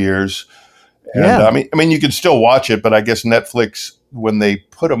couple years. And I mean, you can still watch it, but I guess Netflix, when they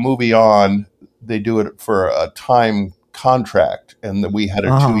put a movie on, they do it for a time contract. And we had a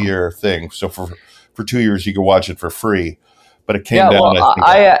 2-year thing. So for 2 years, you could watch it for free. But it came down. Well,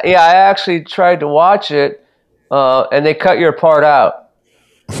 I actually tried to watch it. And they cut your part out.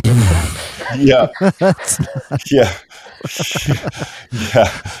 Yeah.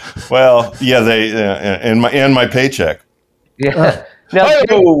 Well, they and my paycheck. Yeah.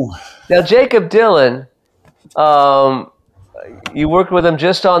 Now, Jakob Dylan, you worked with him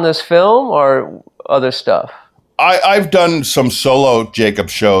just on this film or other stuff? I've done some solo Jakob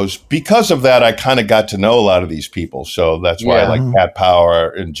shows. Because of that, I kind of got to know a lot of these people. So that's why I like Cat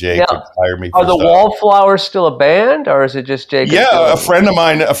Power and Jakob hire me for Are the stuff. Wallflowers still a band, or is it just Jakob? Yeah, Dylan?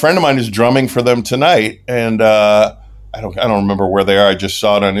 a friend of mine is drumming for them tonight, and I don't remember where they are. I just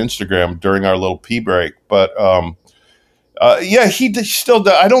saw it on Instagram during our little pee break. But he still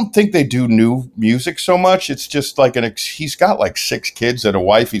does. I don't think they do new music so much. It's just like he's got like 6 kids and a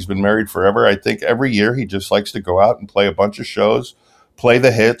wife. He's been married forever. I think every year he just likes to go out and play a bunch of shows, play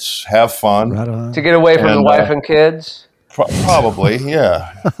the hits, have fun. Right to get away from the wife and kids? Probably,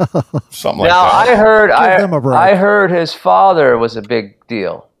 yeah. Something like that. Now, I heard his father was a big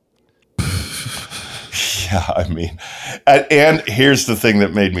deal. Yeah, I mean, and here's the thing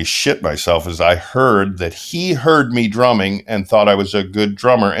that made me shit myself is I heard that he heard me drumming and thought I was a good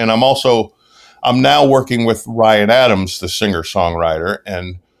drummer. And I'm now working with Ryan Adams, the singer-songwriter,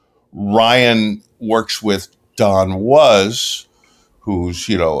 and Ryan works with Don Was, who's,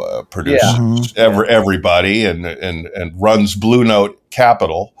 produces everybody and runs Blue Note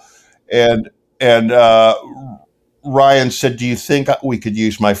Capital. And Ryan said, "Do you think we could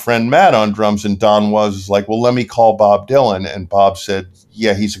use my friend Matt on drums?" And Don was like, "Well, let me call Bob Dylan." And Bob said,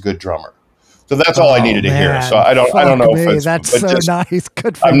 "Yeah, he's a good drummer." So that's all I needed to hear. So I don't know if it's that's but so just, nice.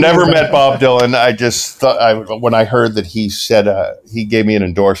 Good for I've you, never man. met Bob Dylan. I just thought when I heard that he said he gave me an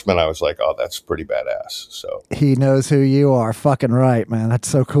endorsement, I was like, "Oh, that's pretty badass." So He knows who you are. Fucking right, man. That's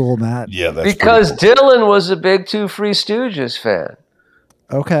so cool, Matt. yeah, that's Because pretty cool. Dylan was a big Two Free Stooges fan.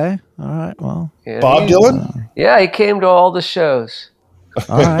 Okay. All right. Well, Yeah, Bob Dylan. Yeah, he came to all the shows.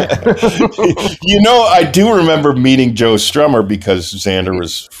 all right. I do remember meeting Joe Strummer because Xander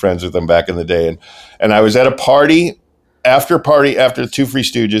was friends with him back in the day, and I was at a party after the Two Free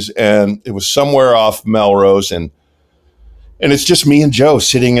Stooges, and it was somewhere off Melrose, and it's just me and Joe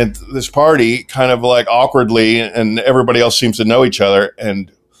sitting at this party, kind of like awkwardly, and everybody else seems to know each other, and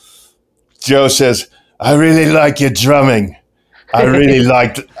Joe says, "I really like your drumming. I really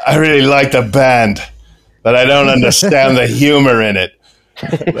like the band, but I don't understand the humor in it." I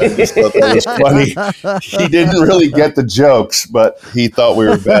just thought that was funny. He didn't really get the jokes, but he thought we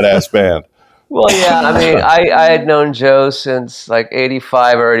were a badass band. Well, yeah, I mean, I had known Joe since like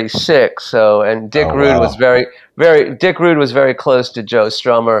 '85 or '86. So, and Dick Oh, Rude wow. was Dick Rude was very close to Joe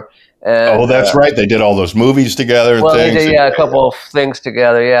Strummer. And, Oh, that's right. They did all those movies together and Well, things. they did, a couple of things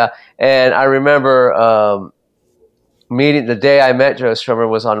together, yeah. And I remember meeting the day I met Joe Strummer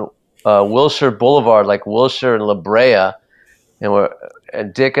was on Wilshire Boulevard, like Wilshire and La Brea,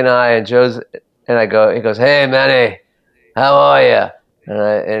 and Dick and I and Joe's, and he goes, "Hey, Manny, how are you?"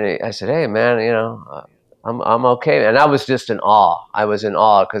 And I said, "Hey, man, I'm okay." And I was just in awe. I was in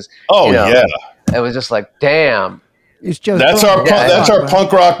awe because yeah, it was just like, damn. It's just that's our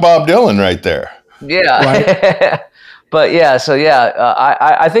punk rock Bob Dylan right there. Yeah. Right. But yeah, so yeah,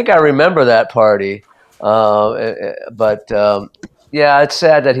 I think I remember that party. Yeah, it's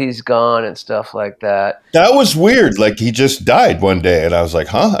sad that he's gone and stuff like that. That was weird. Like he just died one day, and I was like,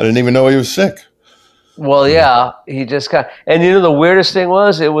 "Huh? I didn't even know he was sick." Well, yeah, he just got. And the weirdest thing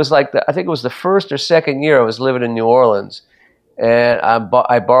was, it was like I think it was the first or second year I was living in New Orleans, and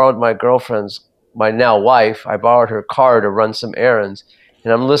I borrowed my now wife. I borrowed her car to run some errands,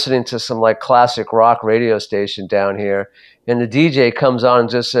 and I'm listening to some like classic rock radio station down here, and the DJ comes on and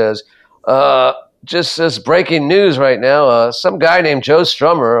just says, breaking news right now. Some guy named Joe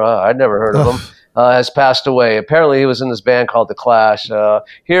Strummer, I'd never heard of him, has passed away. Apparently, he was in this band called The Clash.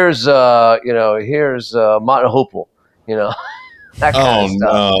 Here's Mott and Hoople, that kind of stuff.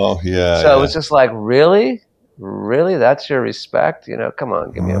 No, yeah. So it was just like, really, that's your respect? Come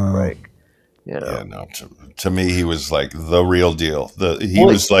on, give me a break. Yeah, no. To me, he was like the real deal. He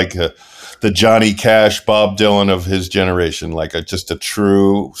was like the Johnny Cash, Bob Dylan of his generation, like just a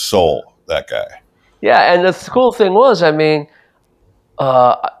true soul. That guy. Yeah, and the cool thing was, I mean,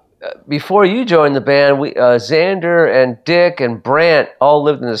 before you joined the band, Xander and Dick and Brant all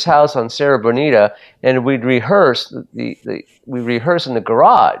lived in this house on Sierra Bonita, and we'd rehearse. We rehearsed in the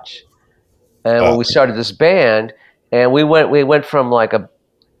garage, and when we started this band, and we went from like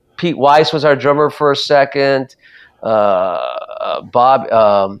Pete Weiss was our drummer for a second, Bob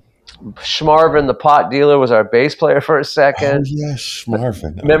Schmarvin, the pot dealer, was our bass player for a second. Oh yes,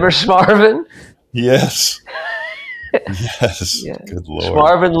 Schmarvin. Remember Schmarvin? Yes. Yes. Yeah. Good Lord.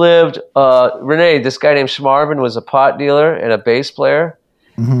 Schmarvin lived. Renee, this guy named Schmarvin was a pot dealer and a bass player,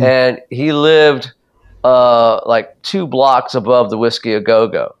 and he lived like 2 blocks above the Whiskey A Go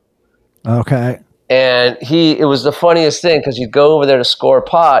Go. Okay. And it was the funniest thing because you'd go over there to score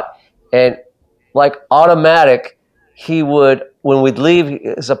pot, and like automatic, he would, when we'd leave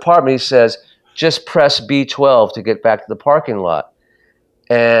his apartment, he says, "Just press B12 to get back to the parking lot."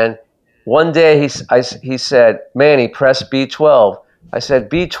 And one day he said, "Manny, press B12." I said,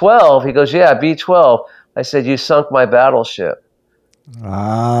 "B12?" He goes, "Yeah, B12." I said, "You sunk my battleship."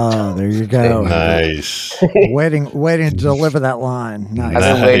 Ah, there you go. Nice. waiting to deliver that line. Nice.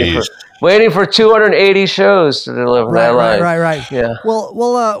 I've been waiting for 280 shows to deliver that line. Right. Yeah.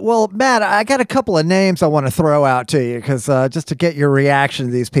 Well, Matt, I got a couple of names I want to throw out to you because just to get your reaction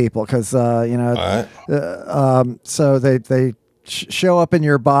to these people, because All right. so they show up in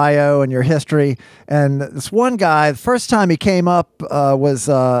your bio and your history. And this one guy, the first time he came up was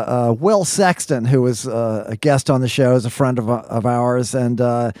Will Sexton, who was a guest on the show, as a friend of ours. And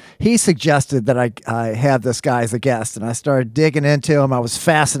he suggested that I have this guy as a guest. And I started digging into him. I was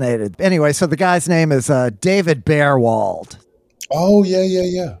fascinated. Anyway, so the guy's name is David Bearwald. Oh,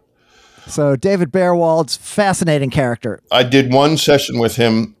 yeah. So David Bearwald's fascinating character. I did one session with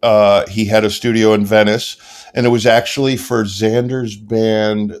him. He had a studio in Venice, and it was actually for Xander's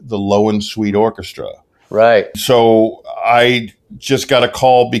band, the Low and Sweet Orchestra. Right. So I just got a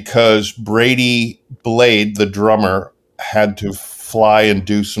call because Brady Blade, the drummer, had to fly and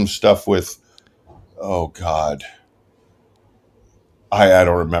do some stuff with, oh God, I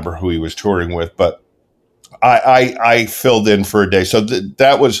don't remember who he was touring with, but I filled in for a day. So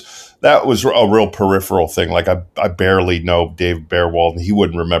that was a real peripheral thing. Like I barely know Dave Bearwald, and he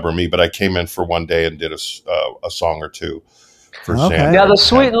wouldn't remember me, but I came in for one day and did a song or two for Xander. Now the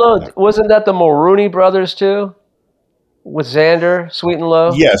Sweet and Low, wasn't that the Mulrooney brothers too? With Xander, Sweet and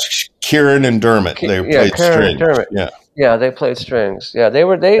Low? Yes, Kieran and Dermot. They played strings. Yeah, they played strings. Yeah, they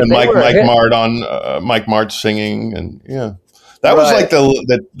Mike Mart on Mike Mart singing, and that was like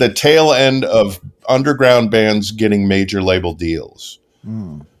the tail end of underground bands getting major label deals.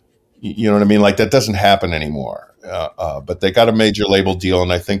 You know what I mean? Like that doesn't happen anymore. But they got a major label deal,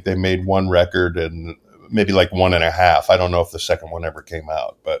 and I think they made one record and maybe like one and a half. I don't know if the second one ever came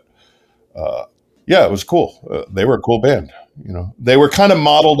out, but it was cool. They were a cool band. They were kind of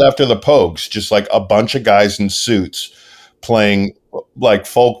modeled after the Pogues, just like a bunch of guys in suits playing like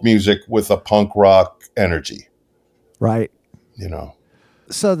folk music with a punk rock energy. Right.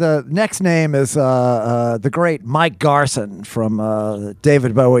 So the next name is the great Mike Garson from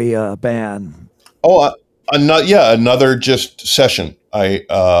David Bowie band. Oh, another just session. I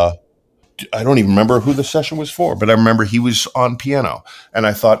don't even remember who the session was for, but I remember he was on piano, and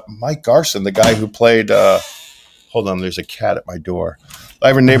I thought Mike Garson, the guy who played. Hold on, there's a cat at my door. I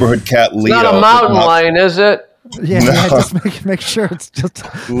have a neighborhood cat, Leo. It's not a mountain lion, is it? Yeah, just make sure it's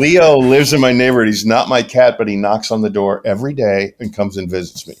just. Leo lives in my neighborhood. He's not my cat, but he knocks on the door every day and comes and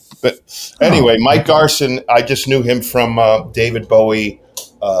visits me. But anyway, Mike Garson, I just knew him from David Bowie,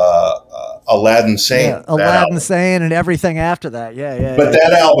 Aladdin Sane. Yeah, Aladdin Sane and everything after that. Yeah. But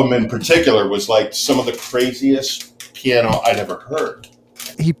that album in particular was like some of the craziest piano I'd ever heard.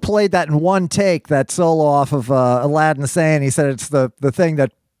 He played that in one take, that solo off of Aladdin Sane. He said it's the thing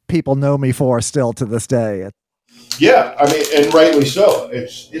that people know me for still to this day. Yeah, I mean, and rightly so.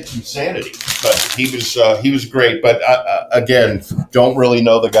 It's insanity. But he was great. But again, don't really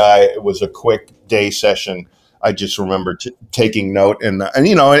know the guy. It was a quick day session. I just remember taking note, and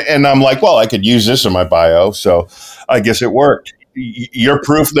I'm like, well, I could use this in my bio, so I guess it worked. You're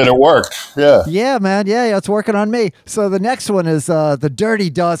proof that it worked. Yeah, man. Yeah, it's working on me. So the next one is the Dirty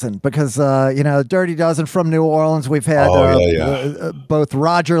Dozen, because Dirty Dozen from New Orleans. We've had both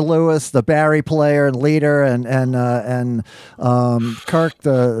Roger Lewis, the Barry player and leader, and Kirk,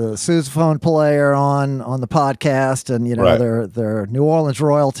 the sousaphone player, on the podcast, and they're New Orleans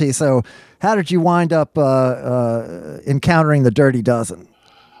royalty. So how did you wind up encountering the Dirty Dozen?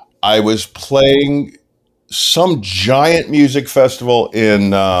 I was playing some giant music festival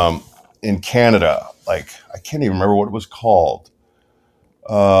in Canada. Like, I can't even remember what it was called.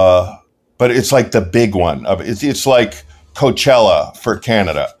 But it's like the big one. It's like Coachella for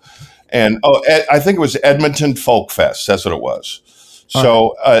Canada. And I think it was Edmonton Folk Fest. That's what it was.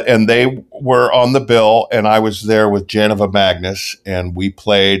 So, and they were on the bill, and I was there with Janova Magnus, and we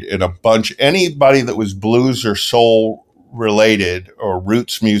played in a bunch. Anybody that was blues or soul related or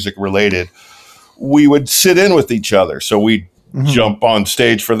roots music related, we would sit in with each other. So we'd jump on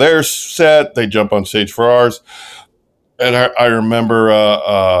stage for their set. They jump on stage for ours. And I remember,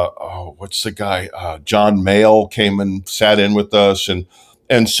 what's the guy? John Mayall came and sat in with us.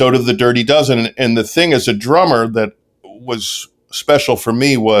 And so did the Dirty Dozen. And the thing as a drummer that was special for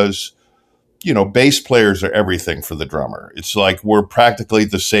me was, bass players are everything for the drummer. It's like we're practically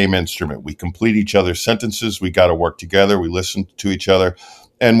the same instrument. We complete each other's sentences. We got to work together. We listen to each other.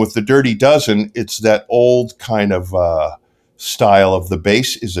 And with the Dirty Dozen, it's that old kind of style of the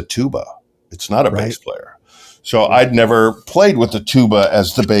bass is a tuba. It's not a bass player. So I'd never played with the tuba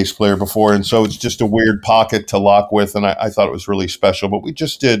as the bass player before. And so it's just a weird pocket to lock with. And I thought it was really special. But we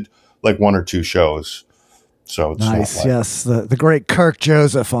just did like one or two shows. So it's nice. Not like, yes. The great Kirk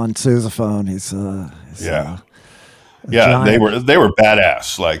Joseph on sousaphone. He's giant. They were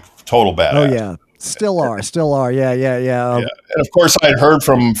badass, like total badass. Oh, yeah. Still are. Yeah. And of course, I'd heard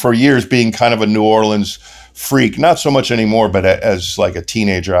for years, being kind of a New Orleans freak, not so much anymore, but as like a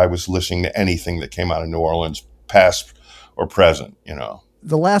teenager, I was listening to anything that came out of New Orleans, past or present,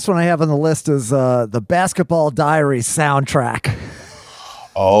 The last one I have on the list is the Basketball Diaries soundtrack.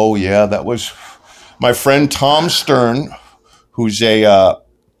 Oh, yeah. That was my friend Tom Stern, who's he's a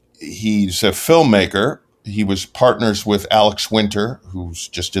filmmaker. He was partners with Alex Winter, who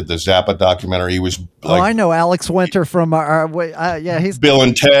just did the Zappa documentary. He was I know Alex Winter from he's Bill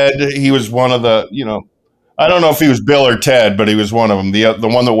and Ted. He was one of the, I don't know if he was Bill or Ted, but he was one of them. The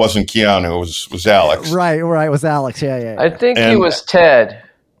one that wasn't Keanu was Alex. Right, was Alex. Yeah. I think he was Ted.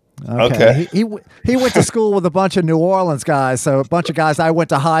 Okay. He went to school with a bunch of New Orleans guys. So a bunch of guys I went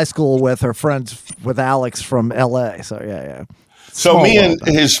to high school with are friends with Alex from L.A. So yeah. So Small me world,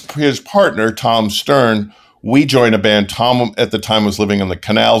 and his partner, Tom Stern, we joined a band. Tom at the time was living on the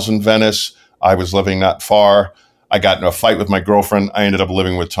canals in Venice. I was living not far. I got in a fight with my girlfriend. I ended up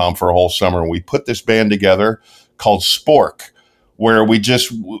living with Tom for a whole summer. And we put this band together called Spork, where we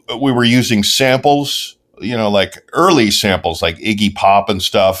were using samples, like early samples like Iggy Pop and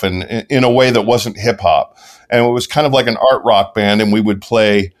stuff, and in a way that wasn't hip hop. And it was kind of like an art rock band, and we would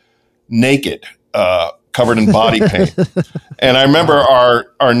play naked, covered in body paint. And I remember our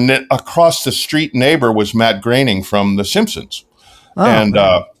across the street neighbor was Matt Groening from The Simpsons.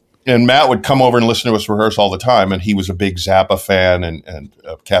 And Matt would come over and listen to us rehearse all the time. And he was a big Zappa fan and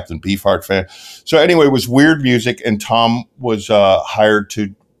a Captain Beefheart fan. So anyway, it was weird music. And Tom was hired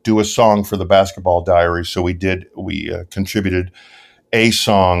to do a song for the Basketball Diaries. So we contributed a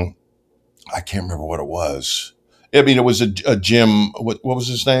song. I can't remember what it was. I mean, it was a Jim, what was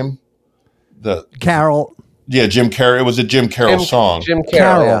his name? Carol. Yeah, Jim Carroll. It was a Jim Carroll song. Jim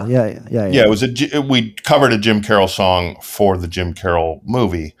Carroll. Yeah. Yeah, it was we covered a Jim Carroll song for the Jim Carroll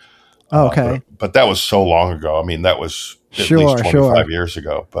movie. Okay. But that was so long ago. I mean, that was at least 25 years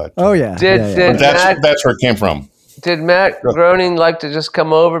ago. But that's where it came from. Did Matt Groening like to just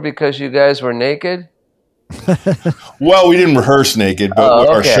come over because you guys were naked? Well, we didn't rehearse naked, but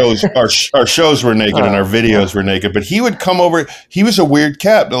our shows were naked and our videos were naked. But he would come over. He was a weird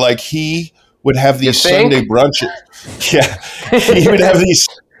cat. Like he would have these Sunday brunches. Yeah, he would have these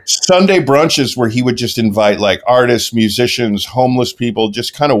Sunday brunches where he would just invite like artists, musicians, homeless people,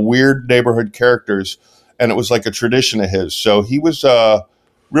 just kind of weird neighborhood characters, and it was like a tradition of his. So he was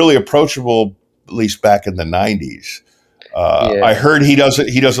really approachable, at least back in the 90s. I heard he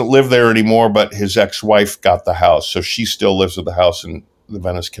doesn't live there anymore, but his ex-wife got the house, so she still lives at the house in the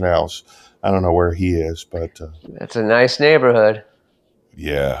Venice Canals. I don't know where he is, but that's a nice neighborhood.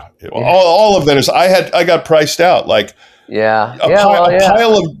 Yeah, all of Venice. I got priced out. Like a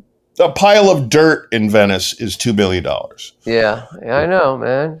pile of dirt in Venice is $2 million. Yeah, I know,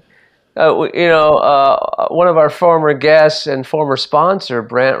 man. One of our former guests and former sponsor,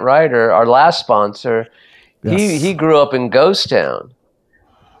 Brant Ryder, our last sponsor. Yes. He grew up in Ghost Town,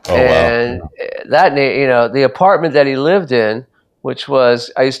 and that the apartment that he lived in, which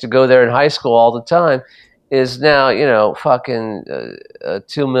was I used to go there in high school all the time, is now fucking a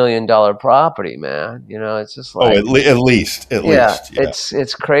 $2 million property, man. It's just like at least. Yeah.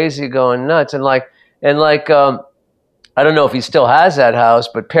 It's crazy going nuts, and I don't know if he still has that house,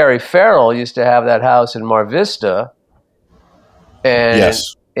 but Perry Farrell used to have that house in Mar Vista, and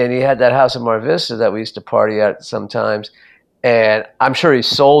yes. And he had that house in Mar Vista that we used to party at sometimes. And I'm sure he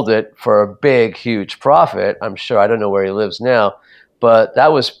sold it for a big, huge profit. I'm sure. I don't know where he lives now. But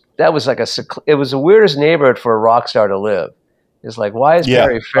that was like it was the weirdest neighborhood for a rock star to live. It's like, why is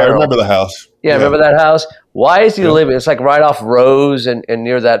Perry Farrell? I remember the house. Yeah, remember that house? Why is he living? It's like right off Rose and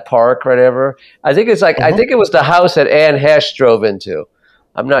near that park, whatever. I think it's like, I think it was the house that Anne Hesh drove into.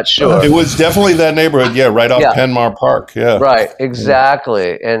 I'm not sure. It was definitely that neighborhood, right off Penmar Park, yeah. Right,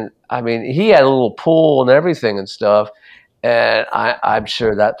 exactly. And I mean, he had a little pool and everything and stuff. And I'm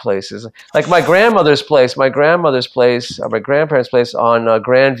sure that place is like my grandparents' place on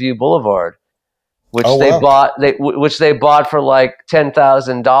Grandview Boulevard, which they bought for like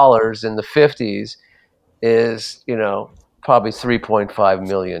 $10,000 in the 50s, is probably $3.5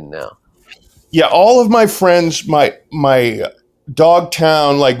 million now. Yeah, all of my friends, my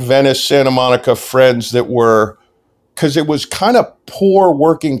Dogtown, like Venice, Santa Monica friends that were, because it was kind of poor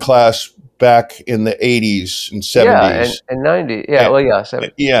working class back in the 80s and 70s. Yeah, and 90s. Yeah,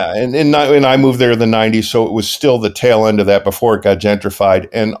 70s. Yeah, and I moved there in the 90s, so it was still the tail end of that before it got gentrified.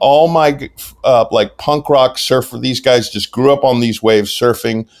 And all my like punk rock surfer, these guys just grew up on these waves,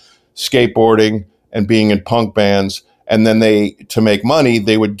 surfing, skateboarding, and being in punk bands. And then to make money,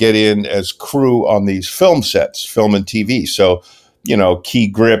 they would get in as crew on these film sets, film and TV. So, key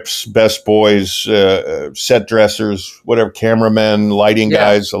grips, best boys, set dressers, whatever, cameramen, lighting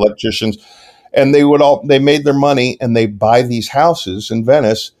guys, electricians. And they made their money and they buy these houses in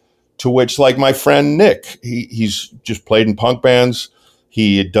Venice, to which, like my friend Nick, he's just played in punk bands.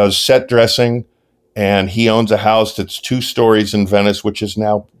 He does set dressing. And he owns a house that's 2 stories in Venice, which is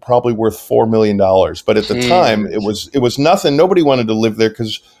now probably worth $4 million. But at the time, it was nothing. Nobody wanted to live there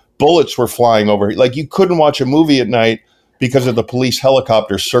because bullets were flying over. Like you couldn't watch a movie at night because of the police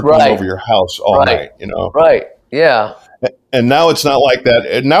helicopter circling over your house all night. Right. Yeah. And now it's not like that.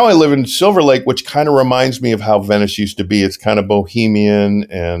 And now I live in Silver Lake, which kind of reminds me of how Venice used to be. It's kind of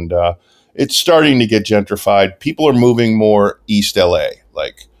bohemian, and it's starting to get gentrified. People are moving more East LA,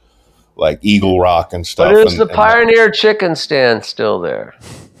 like. like Eagle Rock and stuff. But is the Pioneer Chicken Stand still there?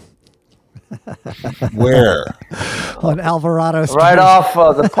 Where? On Alvarado Street. Right off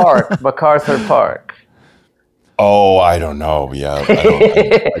the park, MacArthur Park. Oh, I don't know. Yeah,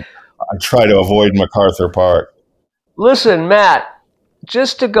 I try to avoid MacArthur Park. Listen, Matt,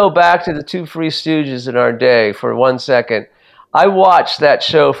 just to go back to the two Free Stooges in our day for 1 second, I watched that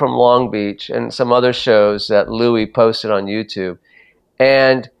show from Long Beach and some other shows that Louis posted on YouTube,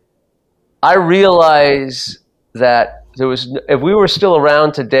 and I realized that if we were still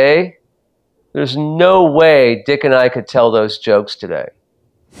around today, there's no way Dick and I could tell those jokes today.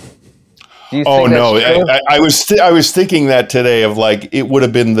 Do you think that's true? I was thinking that today of like it would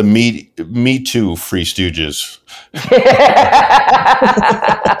have been the Me Too Free Stooges.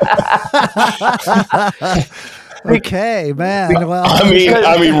 Okay, man. Well, I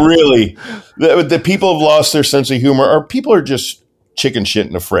mean, really, the people have lost their sense of humor, or people are just chicken shit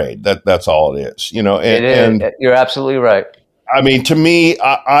and afraid. That's all it is, you know. And you're absolutely right. I mean, to me,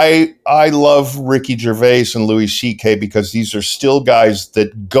 I love Ricky Gervais and Louis C.K. because these are still guys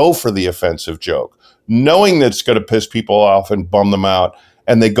that go for the offensive joke, knowing that it's going to piss people off and bum them out,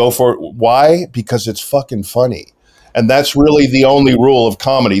 and they go for it. Why? Because it's fucking funny. And that's really the only rule of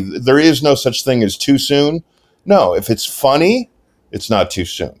comedy. There is no such thing as too soon. No, if it's funny, it's not too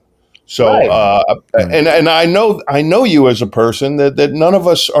soon. So, right. And I know you as a person that none of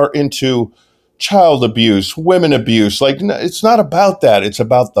us are into child abuse, women abuse. Like, it's not about that. It's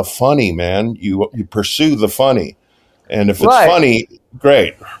about the funny, man. You pursue the funny. And if it's funny,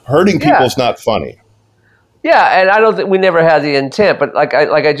 great. Hurting people is not funny. Yeah, and I don't think we never had the intent, but like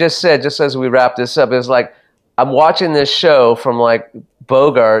I just said, just as we wrap this up, it's like I'm watching this show from like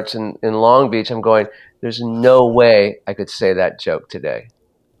Bogarts in Long Beach. I'm going, there's no way I could say that joke today.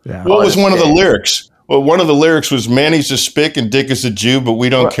 Yeah. What was one of the lyrics? Well, one of the lyrics was Manny's a spick and Dick is a Jew, but we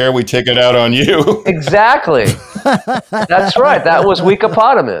don't care. We take it out on you. Exactly. That's right. That was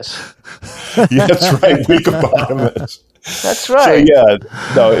Weekopotamus. Yeah, that's right. Weekopotamus. That's right. So, yeah,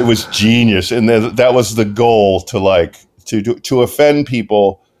 no, it was genius. And that was the goal to offend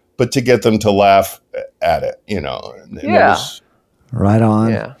people, but to get them to laugh at it, you know. And yeah. Right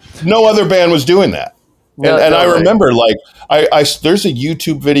on. Yeah. No other band was doing that. And I remember, like, there's a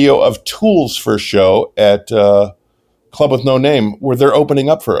YouTube video of Tool's first show at Club with No Name where they're opening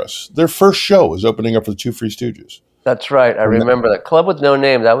up for us. Their first show was opening up for the two Free Stooges. That's right. I remember that. Club with No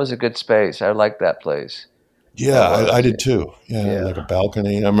Name, that was a good space. I liked that place. Yeah, I did too. Yeah, like a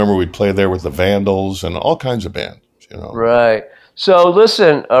balcony. I remember we'd play there with the Vandals and all kinds of bands, you know. Right. So,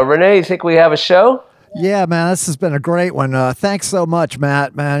 listen, Renee, you think we have a show? Yeah, man, this has been a great one. Thanks so much,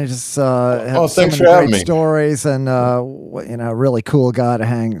 Matt. Man, you just have thanks so for many having great me. stories, and really cool guy to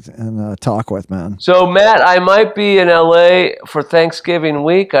hang and talk with, man. So, Matt, I might be in LA for Thanksgiving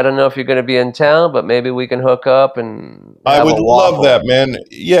week. I don't know if you're going to be in town, but maybe we can hook up and. I would love that, man.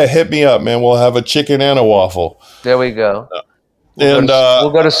 Yeah, hit me up, man. We'll have a chicken and a waffle. There we go.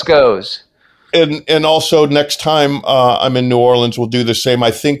 We'll go to Sco's. And also next time I'm in New Orleans, we'll do the same.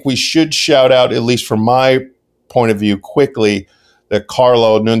 I think we should shout out, at least from my point of view, quickly, that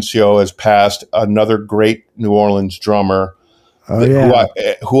Carlo Nunzio has passed, another great New Orleans drummer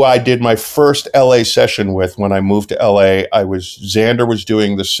who I did my first LA session with when I moved to LA. Xander was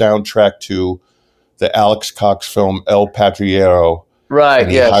doing the soundtrack to the Alex Cox film El Patrullero.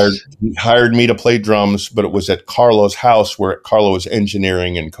 Right, yes. He hired me to play drums, but it was at Carlo's house where Carlo was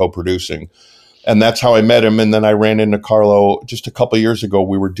engineering and co-producing. And that's how I met him. And then I ran into Carlo just a couple of years ago.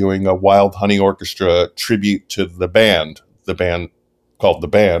 We were doing a Wild Honey Orchestra tribute to the band called The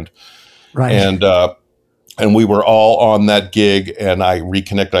Band. Right. And we were all on that gig, and I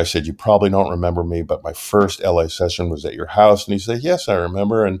reconnected. I said, you probably don't remember me, but my first LA session was at your house. And he said, yes, I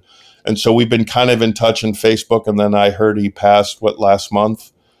remember. And so we've been kind of in touch on Facebook. And then I heard he passed, last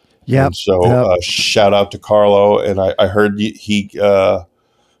month? Yeah. So shout out to Carlo. And I heard he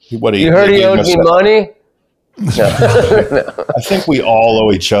you heard he owed me money? No. I think we all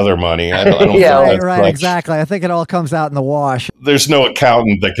owe each other money. I don't right, exactly. I think it all comes out in the wash. There's no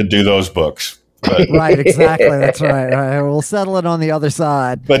accountant that could do those books. But. Right, exactly. That's right. We'll settle it on the other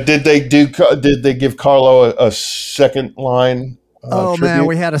side. But did they give Carlo a second line? Oh tribute? Man,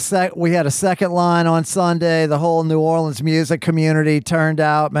 we had a second line on Sunday. The whole New Orleans music community turned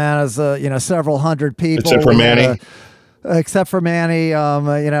out, man, as several hundred people. Except for Manny. Except for Manny,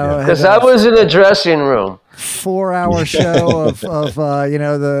 because I was in the dressing room. 4-hour show of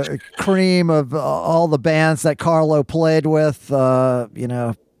the cream of all the bands that Carlo played with.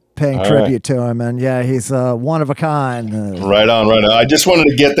 paying All tribute to him. And yeah, he's one of a kind. Right on. I just wanted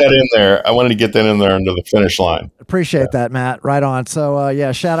to get that in there. I wanted to get that in there under the finish line. Appreciate that, Matt. Right on. So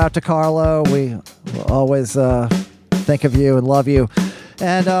yeah, shout out to Carlo. We always think of you and love you.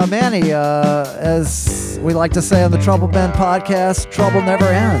 And Manny, as we like to say on the Trouble Men podcast, trouble never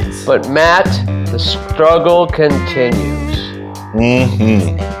ends. But Matt, the struggle continues.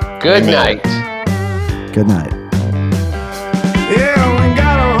 Mm-hmm. Good Amen. night. Good night. Yeah, we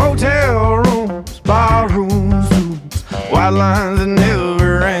got a hotel room, spa rooms, white lines that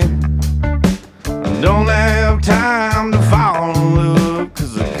never end. Don't have time to fall in love,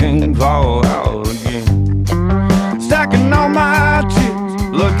 'cause I can't fall out again. Stacking all my chips,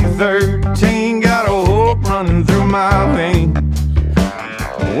 lucky 13, got a hope running through my veins.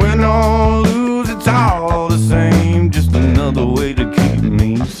 Win or lose, it's all the same, just another way to keep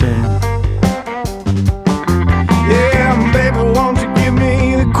me sane. Yeah, baby, won't you give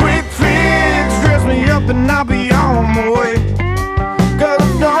me the quick fix? Dress me up and I'll be on my way. 'Cause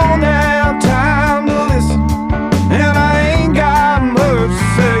I don't have time to listen, and I ain't got much to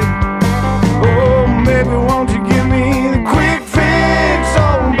say. Oh, baby, won't you give me the quick fix?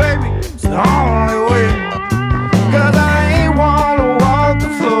 Oh, baby, it's the only way. 'Cause I ain't wanna walk the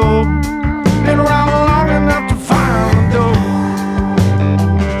floor, been around long enough to find the door.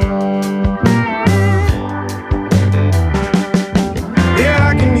 Yeah,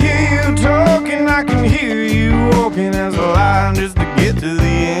 I can hear you talking, I can hear you walking as a line just to get to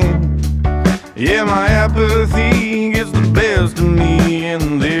the end. Yeah, my apathy gets the best of me,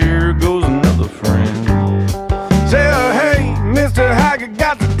 and there goes another friend. Say, hey, Mr. Haggard,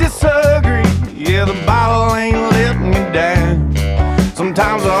 got the